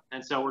know.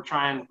 And so we're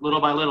trying little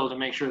by little to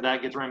make sure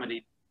that gets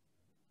remedied.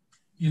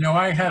 You know,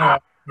 I had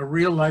a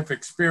real life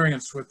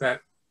experience with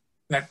that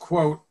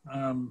quote.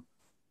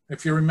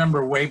 If you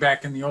remember way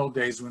back in the old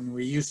days when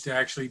we used to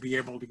actually be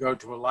able to go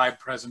to a live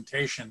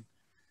presentation,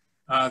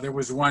 there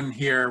was one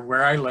here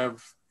where I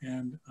live,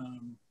 and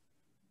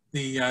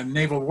the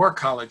Naval War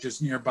College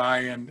is nearby,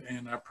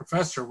 and a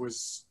professor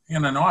was,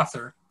 and an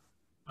author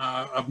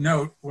of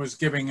note, was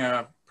giving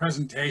a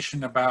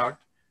presentation about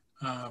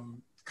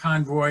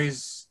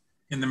convoys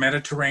in the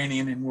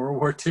Mediterranean in World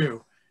War II.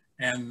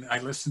 And I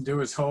listened to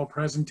his whole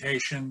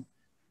presentation,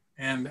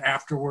 and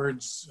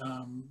afterwards,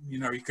 you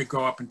know, you could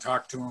go up and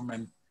talk to him,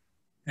 and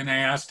I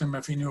asked him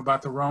if he knew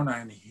about the Rona,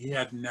 and he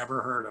had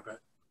never heard of it.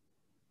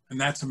 And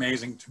that's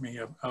amazing to me,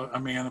 a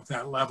man of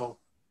that level,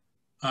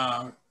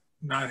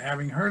 not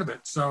having heard of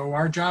it. So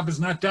our job is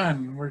not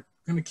done. We're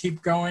going to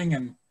keep going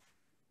and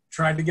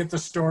try to get the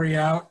story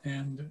out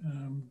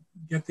and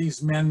get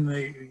these men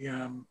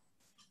the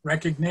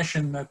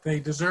recognition that they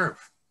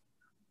deserve.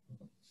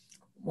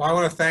 Well, I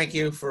want to thank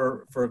you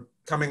for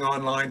coming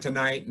online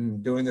tonight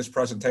and doing this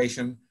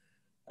presentation,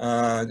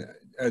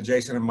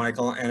 Jason and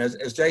Michael. And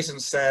as Jason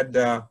said,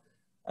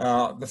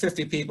 the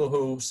 50 people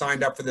who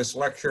signed up for this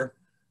lecture,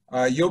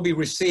 you'll be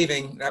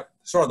receiving,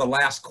 sort of the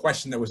last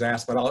question that was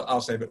asked, but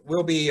I'll save it.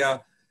 We'll be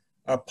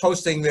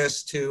posting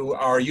this to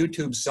our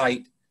YouTube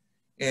site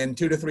in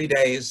 2 to 3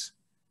 days.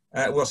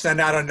 We'll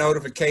send out a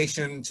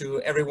notification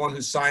to everyone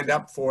who signed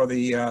up for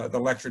the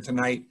lecture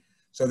tonight,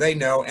 so they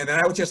know. And then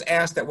I would just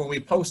ask that when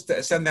we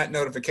send that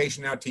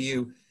notification out to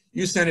you,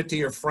 you send it to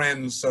your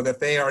friends so that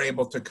they are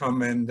able to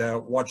come and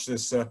watch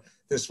this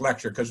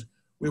lecture, because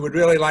we would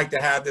really like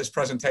to have this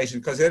presentation,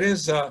 because it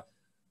is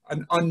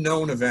an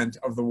unknown event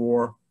of the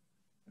war,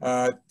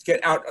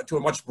 get out to a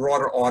much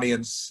broader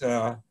audience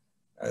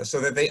so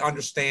that they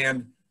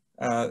understand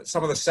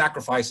some of the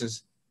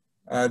sacrifices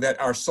that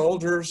our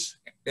soldiers,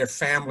 their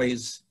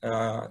families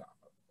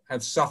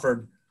have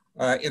suffered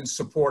in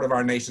support of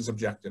our nation's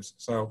objectives.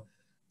 So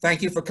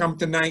thank you for coming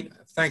tonight.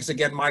 Thanks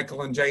again,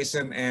 Michael and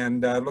Jason,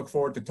 and look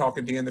forward to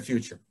talking to you in the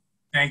future.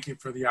 Thank you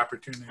for the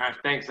opportunity. All right,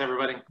 thanks,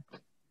 everybody.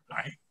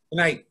 Bye. Good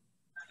night.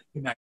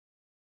 Good night.